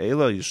b'havalim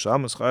ka'ela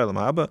yisham eschayim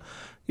haba."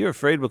 You're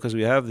afraid because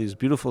we have these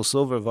beautiful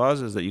silver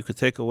vases that you could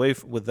take away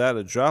with that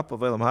a drop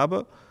of elam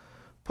haba.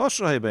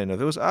 Pashra hebeinav.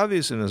 It was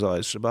obvious in his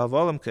eyes.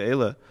 B'havalim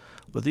ka'ela,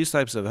 but these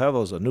types of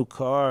hevels, a new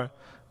car,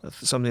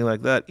 something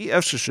like that.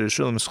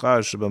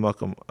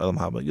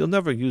 You'll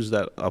never use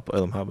that up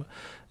elam haba.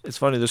 It's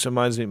funny, this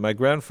reminds me, my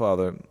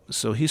grandfather,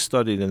 so he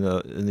studied in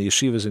the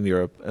yeshivas in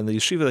Europe, and the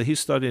yeshiva that he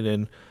studied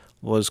in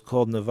was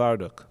called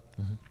Nevardok.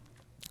 Mm-hmm.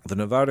 The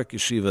Nevardok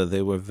yeshiva,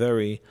 they were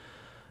very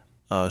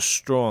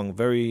strong,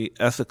 very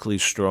ethically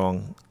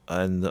strong,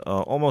 and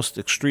almost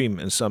extreme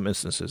in some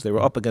instances. They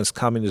were up against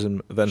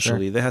communism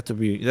eventually. Sure. They had to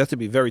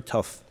be very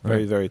tough,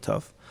 very, very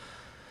tough.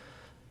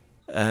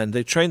 And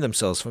they trained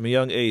themselves from a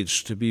young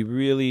age to be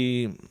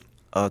really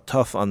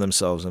tough on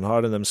themselves and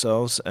hard on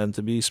themselves and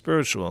to be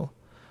spiritual.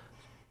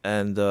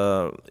 And,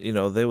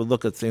 they would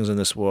look at things in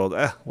this world,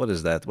 what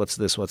is that? What's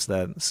this? What's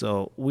that?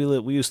 So we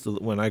used to,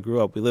 when I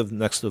grew up, we lived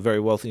next to a very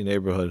wealthy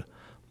neighborhood,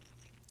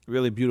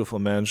 really beautiful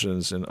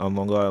mansions on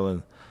Long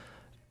Island.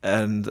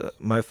 And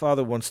my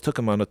father once took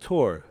him on a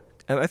tour.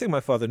 And I think my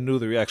father knew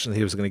the reaction that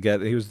he was going to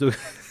get. He was doing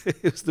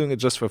it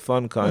just for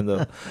fun, kind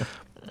of.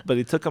 But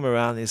he took him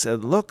around and he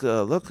said, look,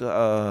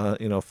 Father,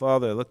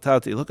 look,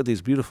 Tati, look at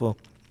these beautiful.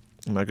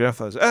 And my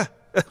grandfather said,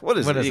 what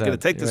is it? Are you going to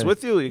take this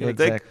with you?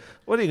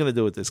 What are you going to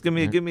do with this? Give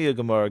me a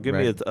Gemara, give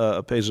me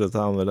a page of the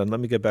Talmud, and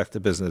let me get back to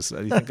business.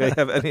 Do you think I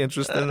have any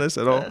interest in this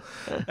at all?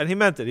 And he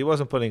meant it. He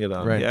wasn't putting it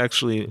on. Right. He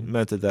actually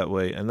meant it that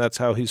way. And that's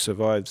how he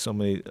survived so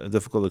many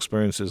difficult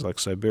experiences like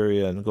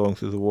Siberia and going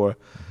through the war.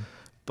 Mm-hmm.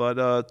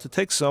 But to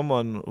take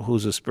someone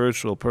who's a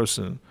spiritual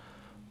person,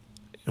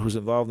 who's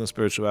involved in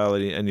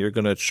spirituality, and you're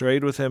going to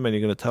trade with him and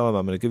you're going to tell him,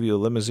 I'm going to give you a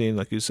limousine,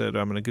 like you said, or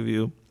I'm going to give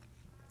you...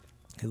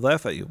 He'd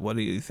laugh at you. What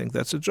do you think?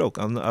 That's a joke.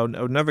 I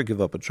would never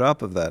give up a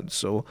drop of that.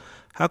 So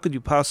how could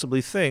you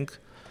possibly think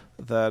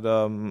that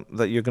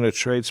that you're going to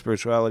trade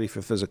spirituality for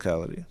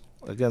physicality?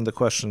 Again, the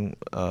question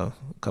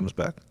comes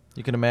back.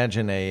 You can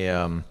imagine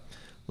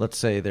let's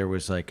say there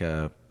was like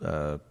a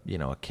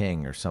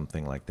king or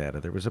something like that.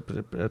 Or there was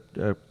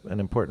an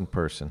important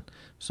person,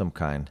 some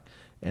kind,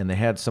 and they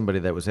had somebody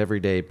that was every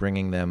day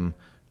bringing them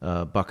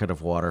a bucket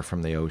of water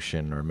from the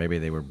ocean, or maybe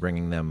they were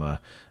bringing them a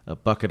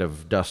bucket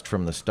of dust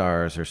from the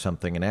stars or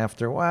something. And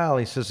after a while,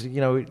 he says,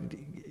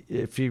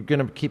 if you're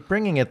going to keep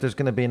bringing it, there's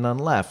going to be none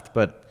left.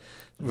 But,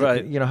 how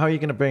are you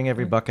going to bring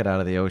every bucket out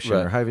of the ocean?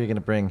 Right. Or how are you going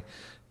to bring,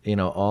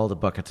 all the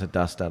buckets of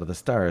dust out of the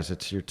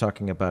stars? You're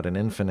talking about an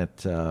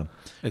infinite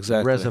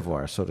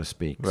reservoir, so to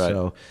speak. Right.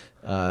 So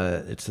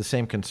it's the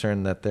same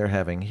concern that they're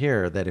having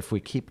here, that if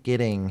we keep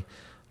getting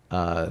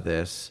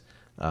the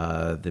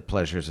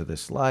pleasures of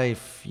this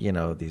life,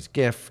 these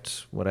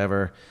gifts,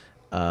 whatever,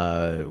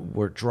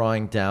 we're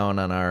drawing down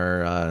on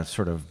our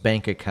sort of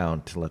bank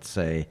account, let's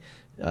say,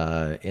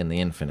 in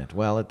the infinite.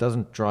 Well, it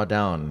doesn't draw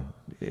down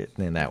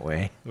in that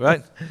way.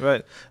 Right.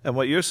 And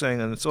what you're saying,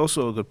 and it's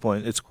also a good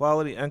point, it's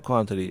quality and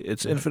quantity.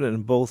 It's infinite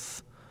in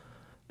both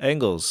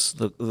angles.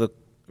 The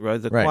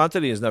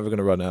quantity is never going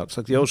to run out. It's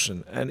like the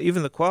ocean. And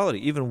even the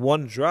quality, even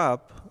one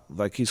drop,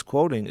 like he's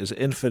quoting, is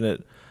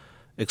infinite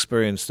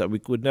experience that we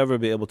would never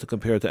be able to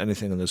compare to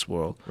anything in this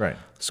world. Right.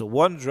 So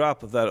one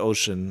drop of that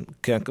ocean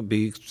can't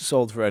be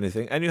sold for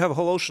anything, and you have a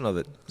whole ocean of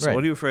it. So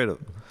what are you afraid of?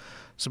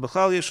 So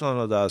B'chal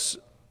Yishlon Odas,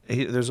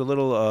 there's a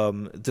little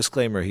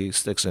disclaimer he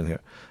sticks in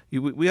here.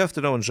 We have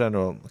to know in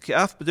general,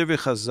 Ki'af b'divrei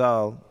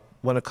Chazal,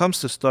 when it comes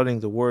to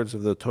studying the words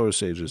of the Torah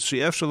sages,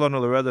 She'ef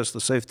shalonu l'redas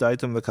l'seif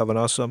daitem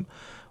v'kavanasam,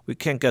 we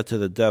can't get to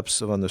the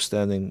depths of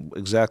understanding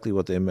exactly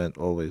what they meant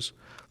always.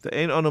 We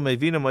don't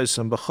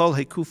understand the whole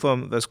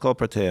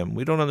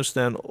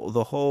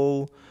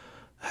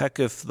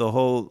hekif, the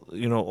whole,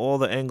 all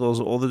the angles,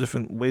 all the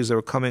different ways they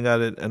were coming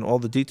at it, and all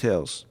the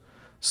details.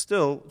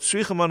 Still,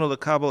 we have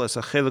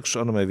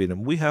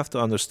to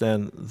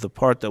understand the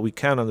part that we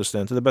can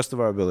understand to the best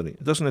of our ability.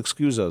 It doesn't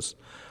excuse us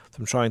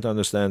from trying to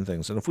understand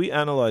things. And if we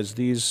analyze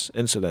these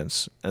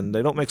incidents, and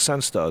they don't make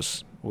sense to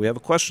us, we have a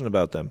question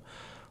about them.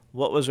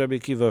 What was Rabbi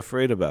Akiva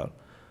afraid about?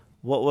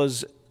 What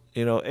was,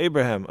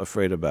 Abraham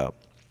afraid about?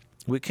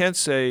 We can't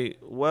say,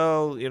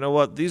 well, you know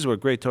what, these were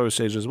great Torah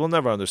sages. We'll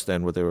never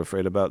understand what they were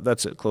afraid about.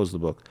 That's it, close the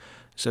book.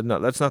 He said, no,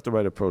 that's not the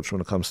right approach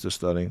when it comes to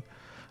studying.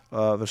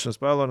 That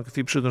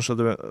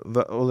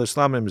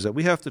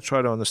we have to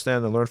try to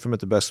understand and learn from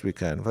it the best we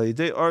can.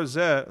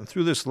 And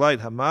through this light,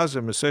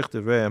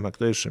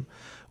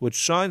 which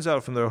shines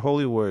out from their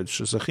holy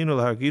words,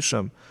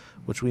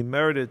 which we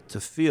merited to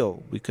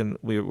feel,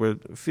 we're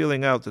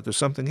feeling out that there's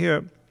something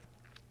here.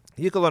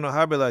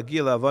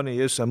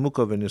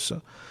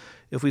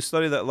 If we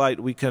study that light,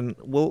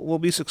 we'll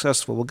be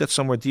successful. We'll get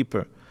somewhere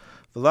deeper.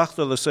 We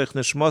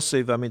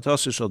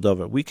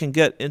can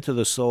get into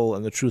the soul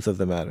and the truth of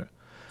the matter.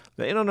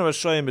 And we don't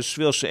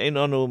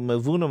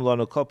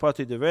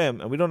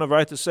have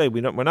right to say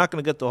we're not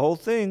going to get the whole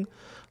thing.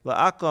 So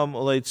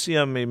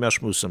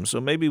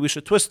maybe we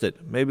should twist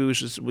it. Maybe we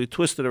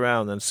twist it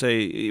around and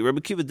say Rabbi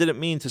Kiva didn't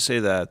mean to say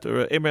that,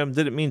 or Abraham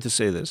didn't mean to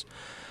say this.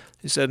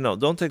 He said, no,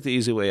 don't take the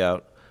easy way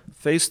out.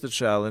 Face the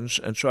challenge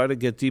and try to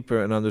get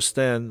deeper and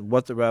understand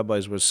what the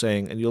rabbis were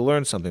saying, and you'll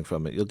learn something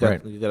from it. You'll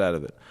get out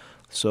of it.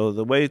 So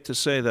the way to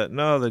say that,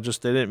 no, they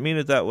didn't mean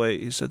it that way,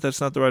 he said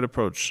that's not the right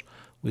approach.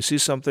 We see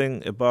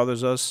something, it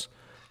bothers us.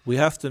 We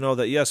have to know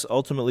that, yes,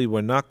 ultimately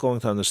we're not going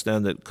to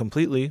understand it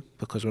completely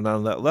because we're not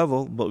on that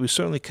level, but we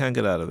certainly can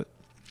get out of it.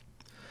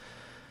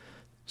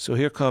 So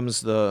here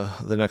comes the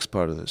next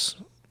part of this.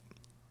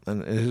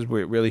 And this is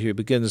where really he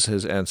begins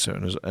his answer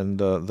and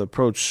the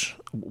approach,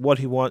 what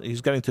he wants.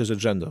 He's getting to his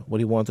agenda, what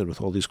he wanted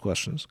with all these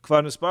questions.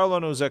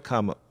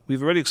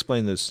 We've already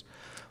explained this.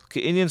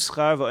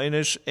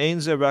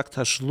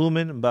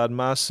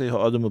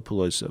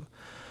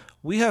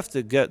 We have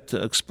to get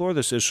to explore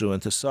this issue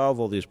and to solve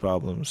all these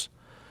problems,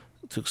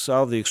 to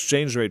solve the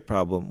exchange rate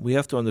problem. We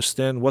have to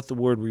understand what the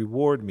word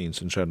reward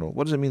means in general.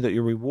 What does it mean that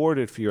you're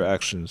rewarded for your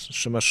actions?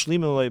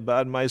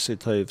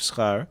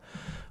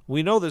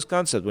 We know this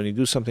concept. When you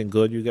do something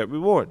good, you get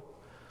reward.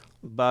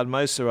 Bad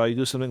ma'aseh, you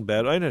do something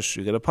bad,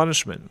 you get a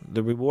punishment.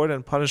 The reward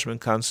and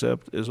punishment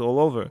concept is all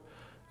over.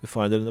 We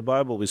find it in the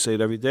Bible. We say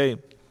it every day. A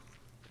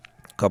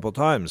couple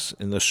times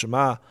in the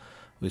Shema,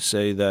 we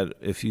say that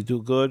if you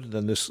do good,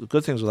 then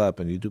good things will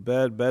happen. You do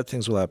bad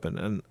things will happen.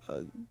 And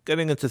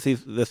getting into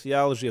the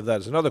theology of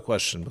that is another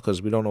question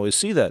because we don't always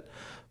see that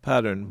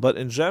pattern. But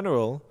in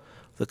general,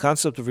 the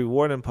concept of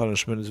reward and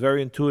punishment is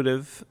very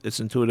intuitive. It's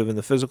intuitive in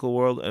the physical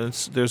world, and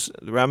there's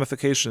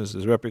ramifications,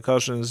 there's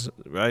repercussions,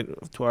 right,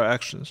 to our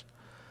actions.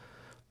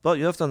 But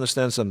you have to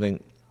understand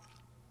something.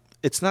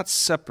 It's not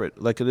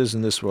separate like it is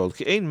in this world.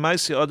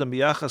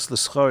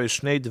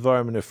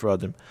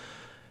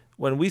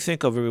 When we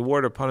think of a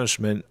reward or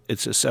punishment,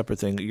 it's a separate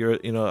thing.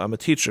 I'm a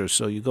teacher,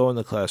 so you go in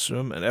the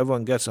classroom and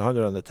everyone gets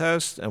 100 on the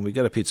test and we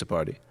get a pizza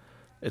party.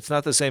 It's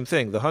not the same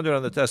thing. The 100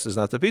 on the test is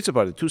not the pizza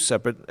party, two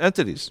separate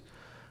entities,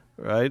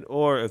 right?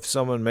 Or if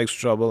someone makes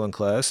trouble in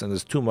class and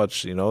there's too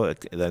much,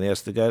 then he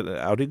has to get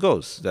out he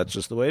goes. That's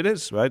just the way it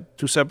is, right?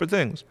 Two separate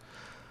things.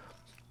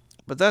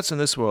 But that's in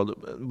this world,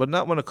 but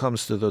not when it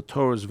comes to the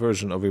Torah's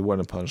version of reward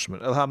and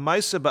punishment.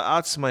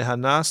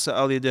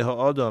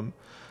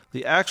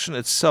 The action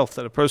itself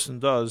that a person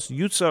does,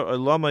 through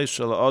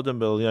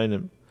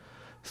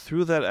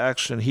that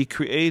action, he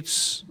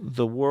creates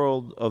the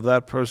world of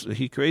that person.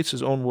 He creates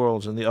his own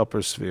worlds in the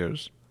upper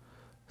spheres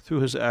through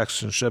his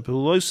actions.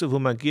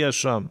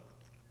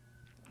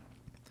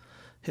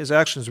 His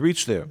actions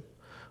reach there.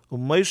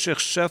 And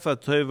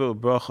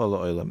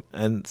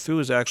through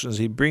his actions,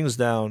 he brings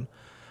down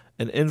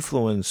an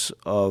influence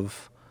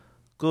of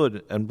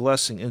good and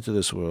blessing into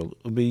this world.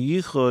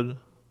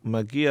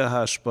 And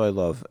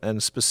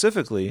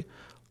specifically,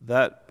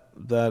 that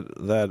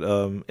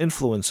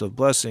influence of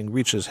blessing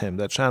reaches him.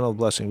 That channel of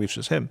blessing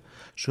reaches him.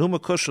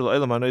 Because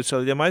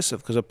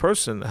a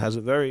person has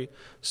a very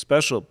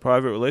special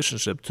private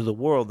relationship to the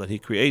world that he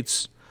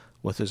creates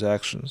with his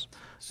actions.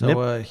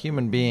 So a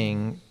human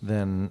being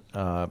then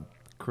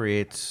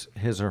creates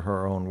his or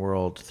her own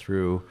world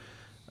through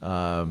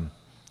the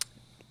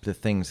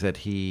things that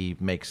he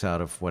makes out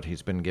of what he or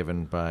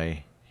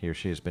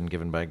she has been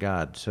given by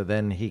God. So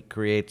then he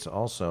creates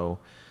also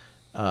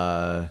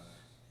what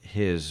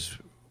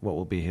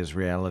will be his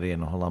reality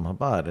in Olam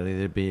Haba. It'll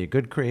either be a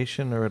good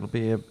creation or it'll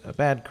be a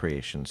bad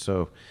creation.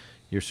 So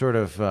you're sort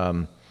of,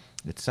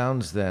 it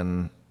sounds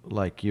then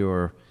like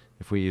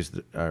if we use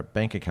our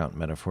bank account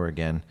metaphor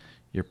again,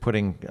 you're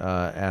putting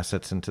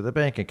assets into the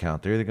bank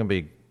account. They're either going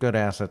to be good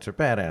assets or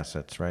bad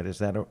assets, right? Is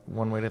that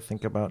one way to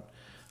think about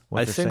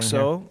what I think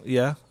so,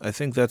 yeah. I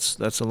think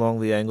that's along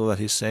the angle that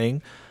he's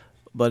saying.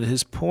 But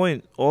his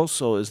point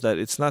also is that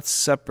it's not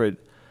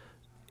separate.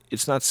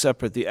 It's not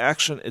separate. The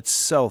action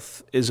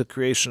itself is a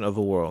creation of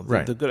a world.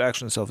 Right. The good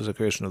action itself is a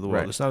creation of the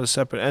world. Right. It's not a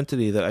separate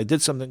entity that I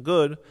did something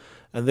good,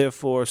 and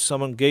therefore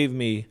someone gave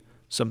me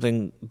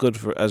something good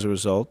as a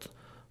result.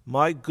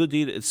 My good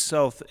deed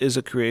itself is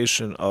a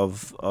creation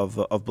of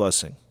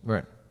blessing.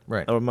 Right.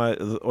 Right.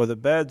 Or the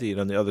bad deed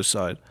on the other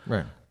side.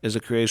 Right. Is a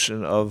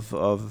creation of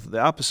the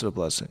opposite of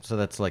blessing. So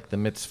that's like the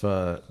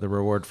mitzvah, the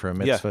reward for a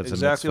mitzvah. Yeah,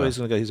 exactly what he's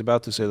going to get. He's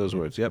about to say those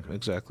words. Yep,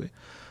 exactly.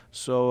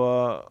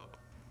 So,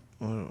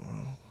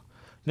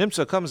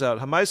 Nimtza comes out.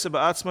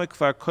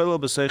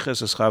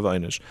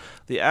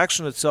 The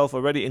action itself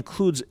already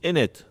includes in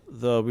it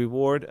the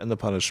reward and the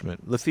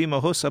punishment.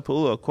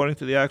 According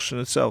to the action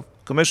itself.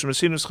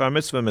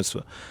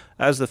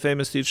 As the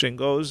famous teaching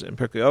goes in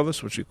Pirkei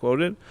Avos, which we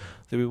quoted,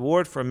 the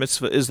reward for a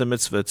mitzvah is the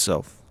mitzvah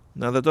itself.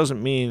 Now, that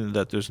doesn't mean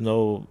that there's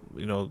no,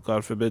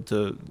 God forbid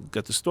to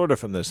get distorted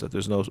from this, that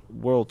there's no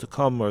world to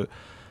come, or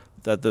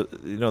that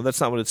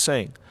that's not what it's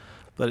saying.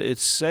 But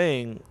it's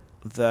saying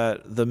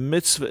that the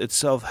mitzvah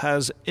itself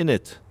has in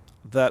it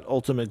that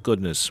ultimate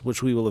goodness,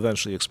 which we will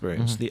eventually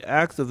experience. The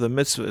act of the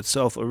mitzvah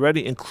itself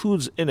already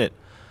includes in it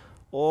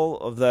all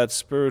of that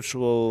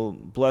spiritual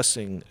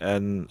blessing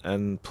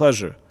and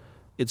pleasure.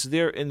 It's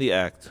there in the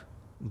act,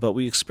 but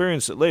we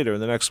experience it later in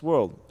the next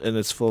world in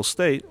its full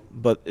state,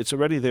 but it's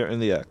already there in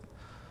the act.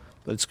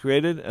 But it's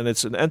created, and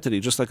it's an entity,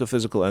 just like a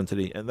physical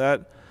entity. And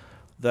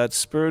that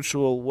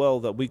spiritual well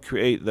that we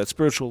create, that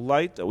spiritual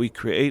light that we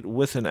create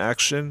with an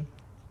action,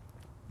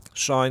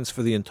 shines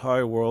for the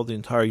entire world, the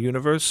entire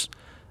universe,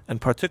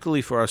 and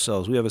particularly for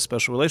ourselves. We have a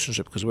special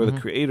relationship because we're the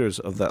creators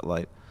of that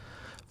light.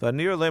 And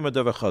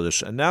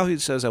now he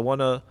says, I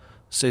want to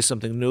say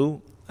something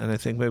new, and I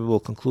think maybe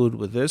we'll conclude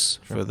with this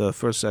for the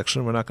first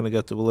section. We're not going to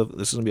get to,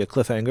 this is going to be a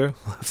cliffhanger.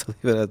 We'll have to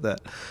leave it at that.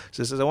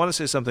 So he says, I want to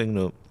say something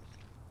new,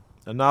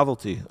 a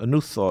novelty, a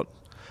new thought.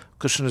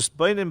 When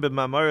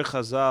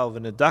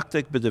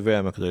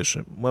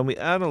we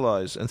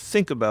analyze and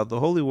think about the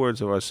holy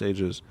words of our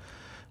sages,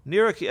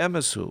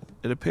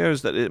 it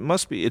appears that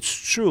it's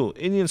true.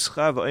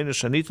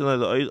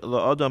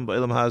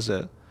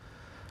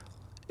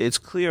 It's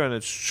clear and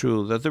it's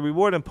true that the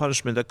reward and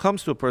punishment that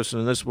comes to a person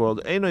in this world,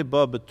 it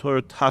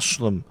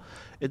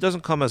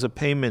doesn't come as a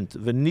payment.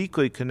 It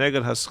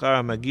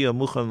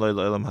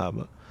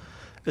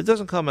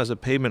doesn't come as a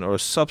payment or a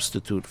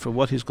substitute for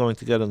what he's going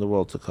to get in the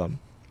world to come.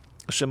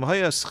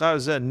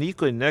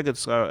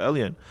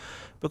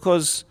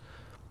 Because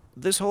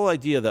this whole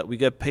idea that we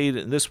get paid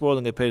in this world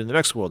and get paid in the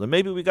next world, and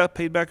maybe we got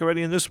paid back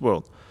already in this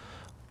world,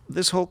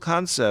 this whole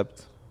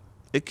concept,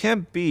 it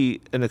can't be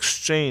an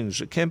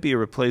exchange, it can't be a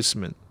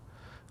replacement.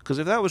 Because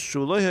if that was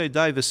true, there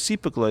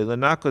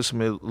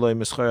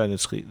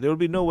would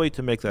be no way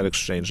to make that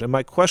exchange, and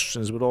my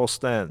questions would all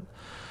stand.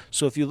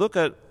 So if you look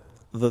at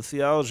the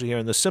theology here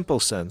in the simple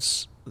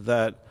sense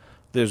that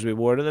there's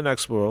reward in the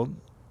next world,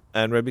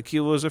 and Rabbi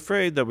Kiva was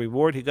afraid that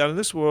reward he got in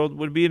this world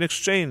would be an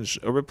exchange,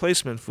 a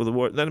replacement for the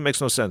reward, then it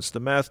makes no sense. The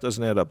math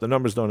doesn't add up. The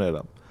numbers don't add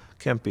up.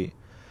 Can't be.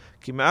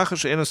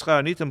 Because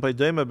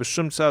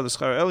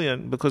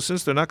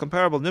since they're not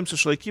comparable, he'll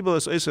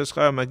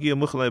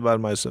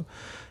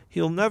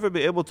never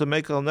be able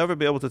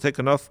to take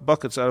enough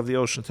buckets out of the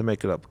ocean to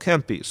make it up.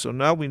 Can't be. So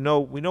now we know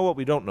what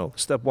we don't know.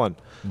 Step one.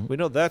 We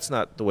know that's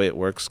not the way it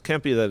works.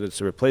 Can't be that it's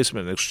a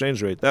replacement, an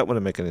exchange rate. That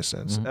wouldn't make any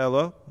sense.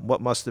 Ella,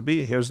 what must it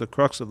be? Here's the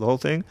crux of the whole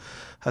thing.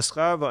 The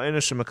schar and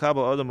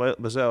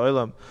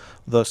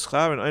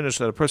einish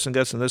that a person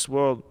gets in this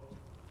world,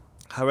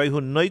 when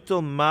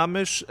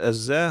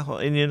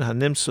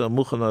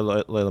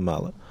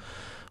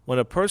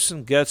a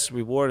person gets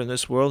reward in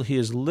this world, he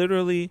is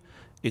literally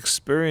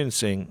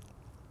experiencing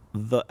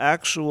the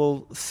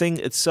actual thing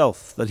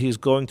itself that he's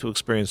going to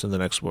experience in the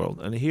next world.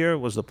 And here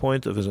was the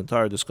point of his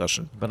entire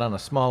discussion. But on a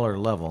smaller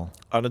level.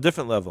 On a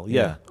different level,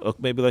 yeah.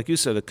 Maybe like you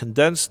said, a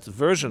condensed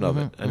version of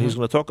it. And he's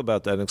going to talk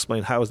about that and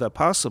explain how is that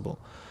possible.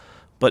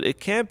 But it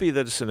can't be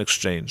that it's an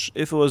exchange.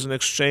 If it was an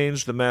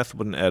exchange, the math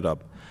wouldn't add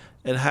up.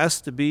 It has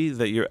to be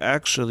that you're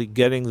actually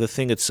getting the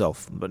thing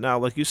itself. But now,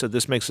 like you said,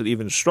 this makes it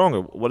even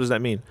stronger. What does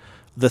that mean?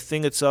 The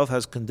thing itself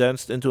has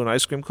condensed into an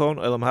ice cream cone.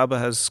 Olam Haba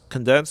has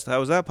condensed.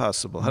 How is that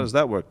possible? How does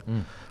that work?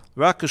 And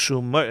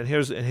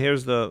here's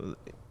the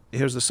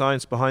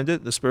science behind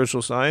it, the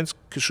spiritual science.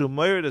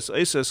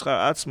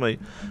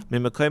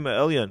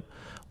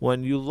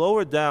 When you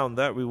lower down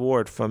that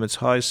reward from its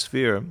high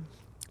sphere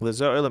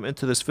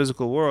into this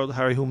physical world,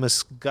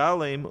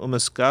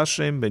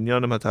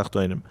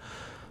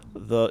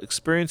 the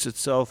experience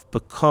itself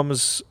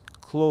becomes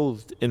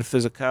clothed in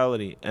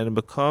physicality, and it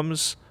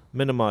becomes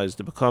minimized,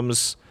 it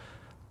becomes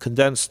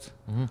condensed,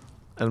 and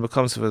it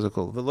becomes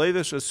physical. And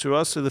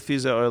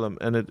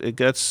it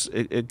gets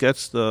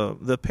the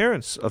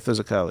appearance of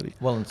physicality.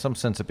 Well, in some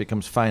sense, it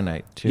becomes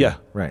finite too. Yeah,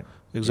 right.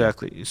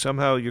 Exactly. Yeah.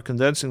 Somehow you're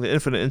condensing the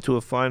infinite into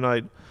a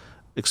finite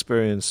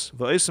experience.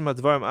 Those infinite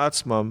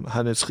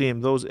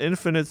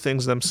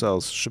things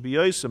themselves,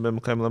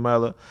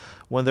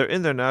 when they're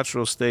in their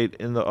natural state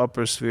in the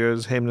upper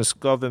spheres,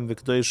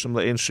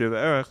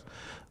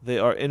 they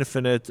are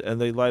infinite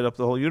and they light up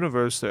the whole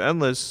universe. They're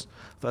endless.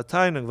 And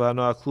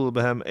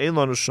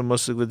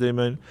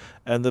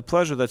the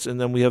pleasure that's in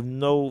them, we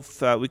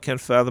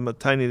can't fathom a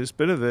tiniest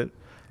bit of it.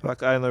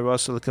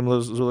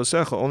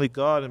 Only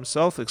God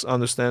Himself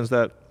understands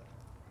that.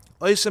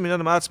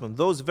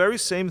 Those very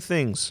same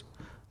things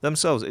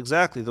themselves,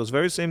 exactly those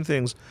very same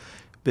things,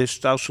 when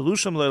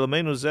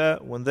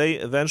they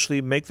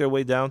eventually make their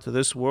way down to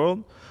this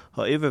world,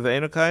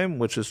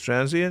 which is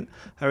transient,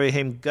 they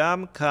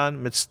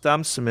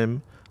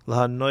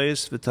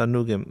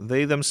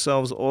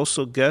themselves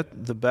also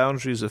get the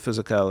boundaries of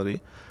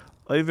physicality,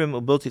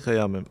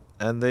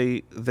 and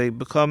they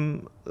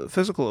become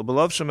physical.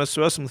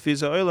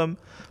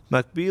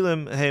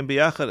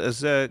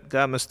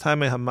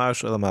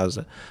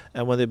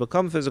 And when they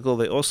become physical,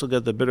 they also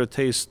get the bitter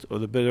taste or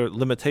the bitter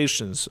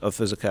limitations of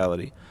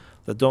physicality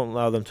that don't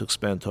allow them to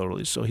expand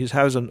totally. So he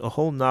has a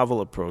whole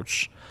novel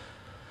approach.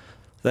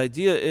 The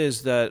idea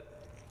is that,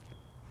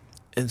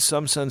 in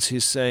some sense,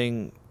 he's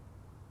saying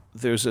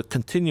there's a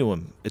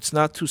continuum. It's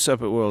not two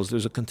separate worlds.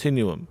 There's a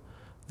continuum.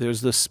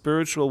 there's the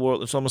spiritual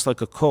world. It's almost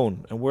like a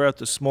cone, and we're at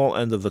the small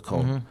end of the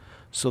cone. Mm-hmm.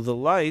 So the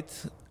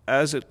light,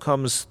 as it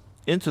comes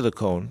into the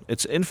cone,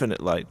 it's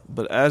infinite light,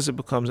 but as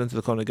it comes into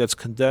the cone, it gets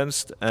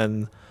condensed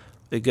and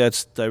it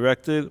gets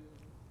directed,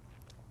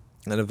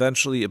 and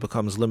eventually it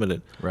becomes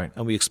limited. Right.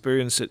 And we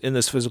experience it in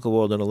this physical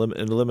world in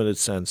a limited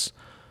sense.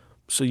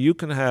 So you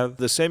can have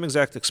the same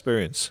exact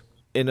experience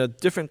in a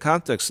different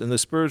context, in the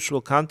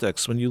spiritual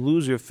context. When you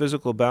lose your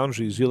physical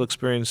boundaries, you'll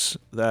experience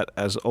that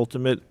as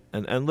ultimate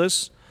and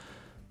endless.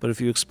 But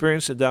if you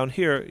experience it down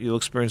here, you'll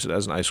experience it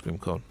as an ice cream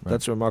cone. Right.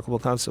 That's a remarkable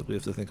concept. We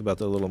have to think about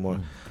that a little more.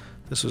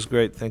 This was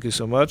great. Thank you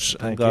so much.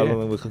 Thank God you.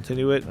 willing, we'll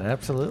continue it.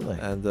 Absolutely.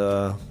 And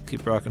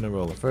keep rocking and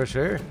rolling. For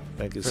sure.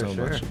 Thank you For so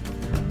sure. much.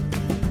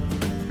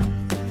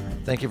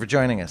 Thank you for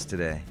joining us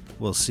today.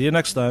 We'll see you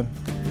next time.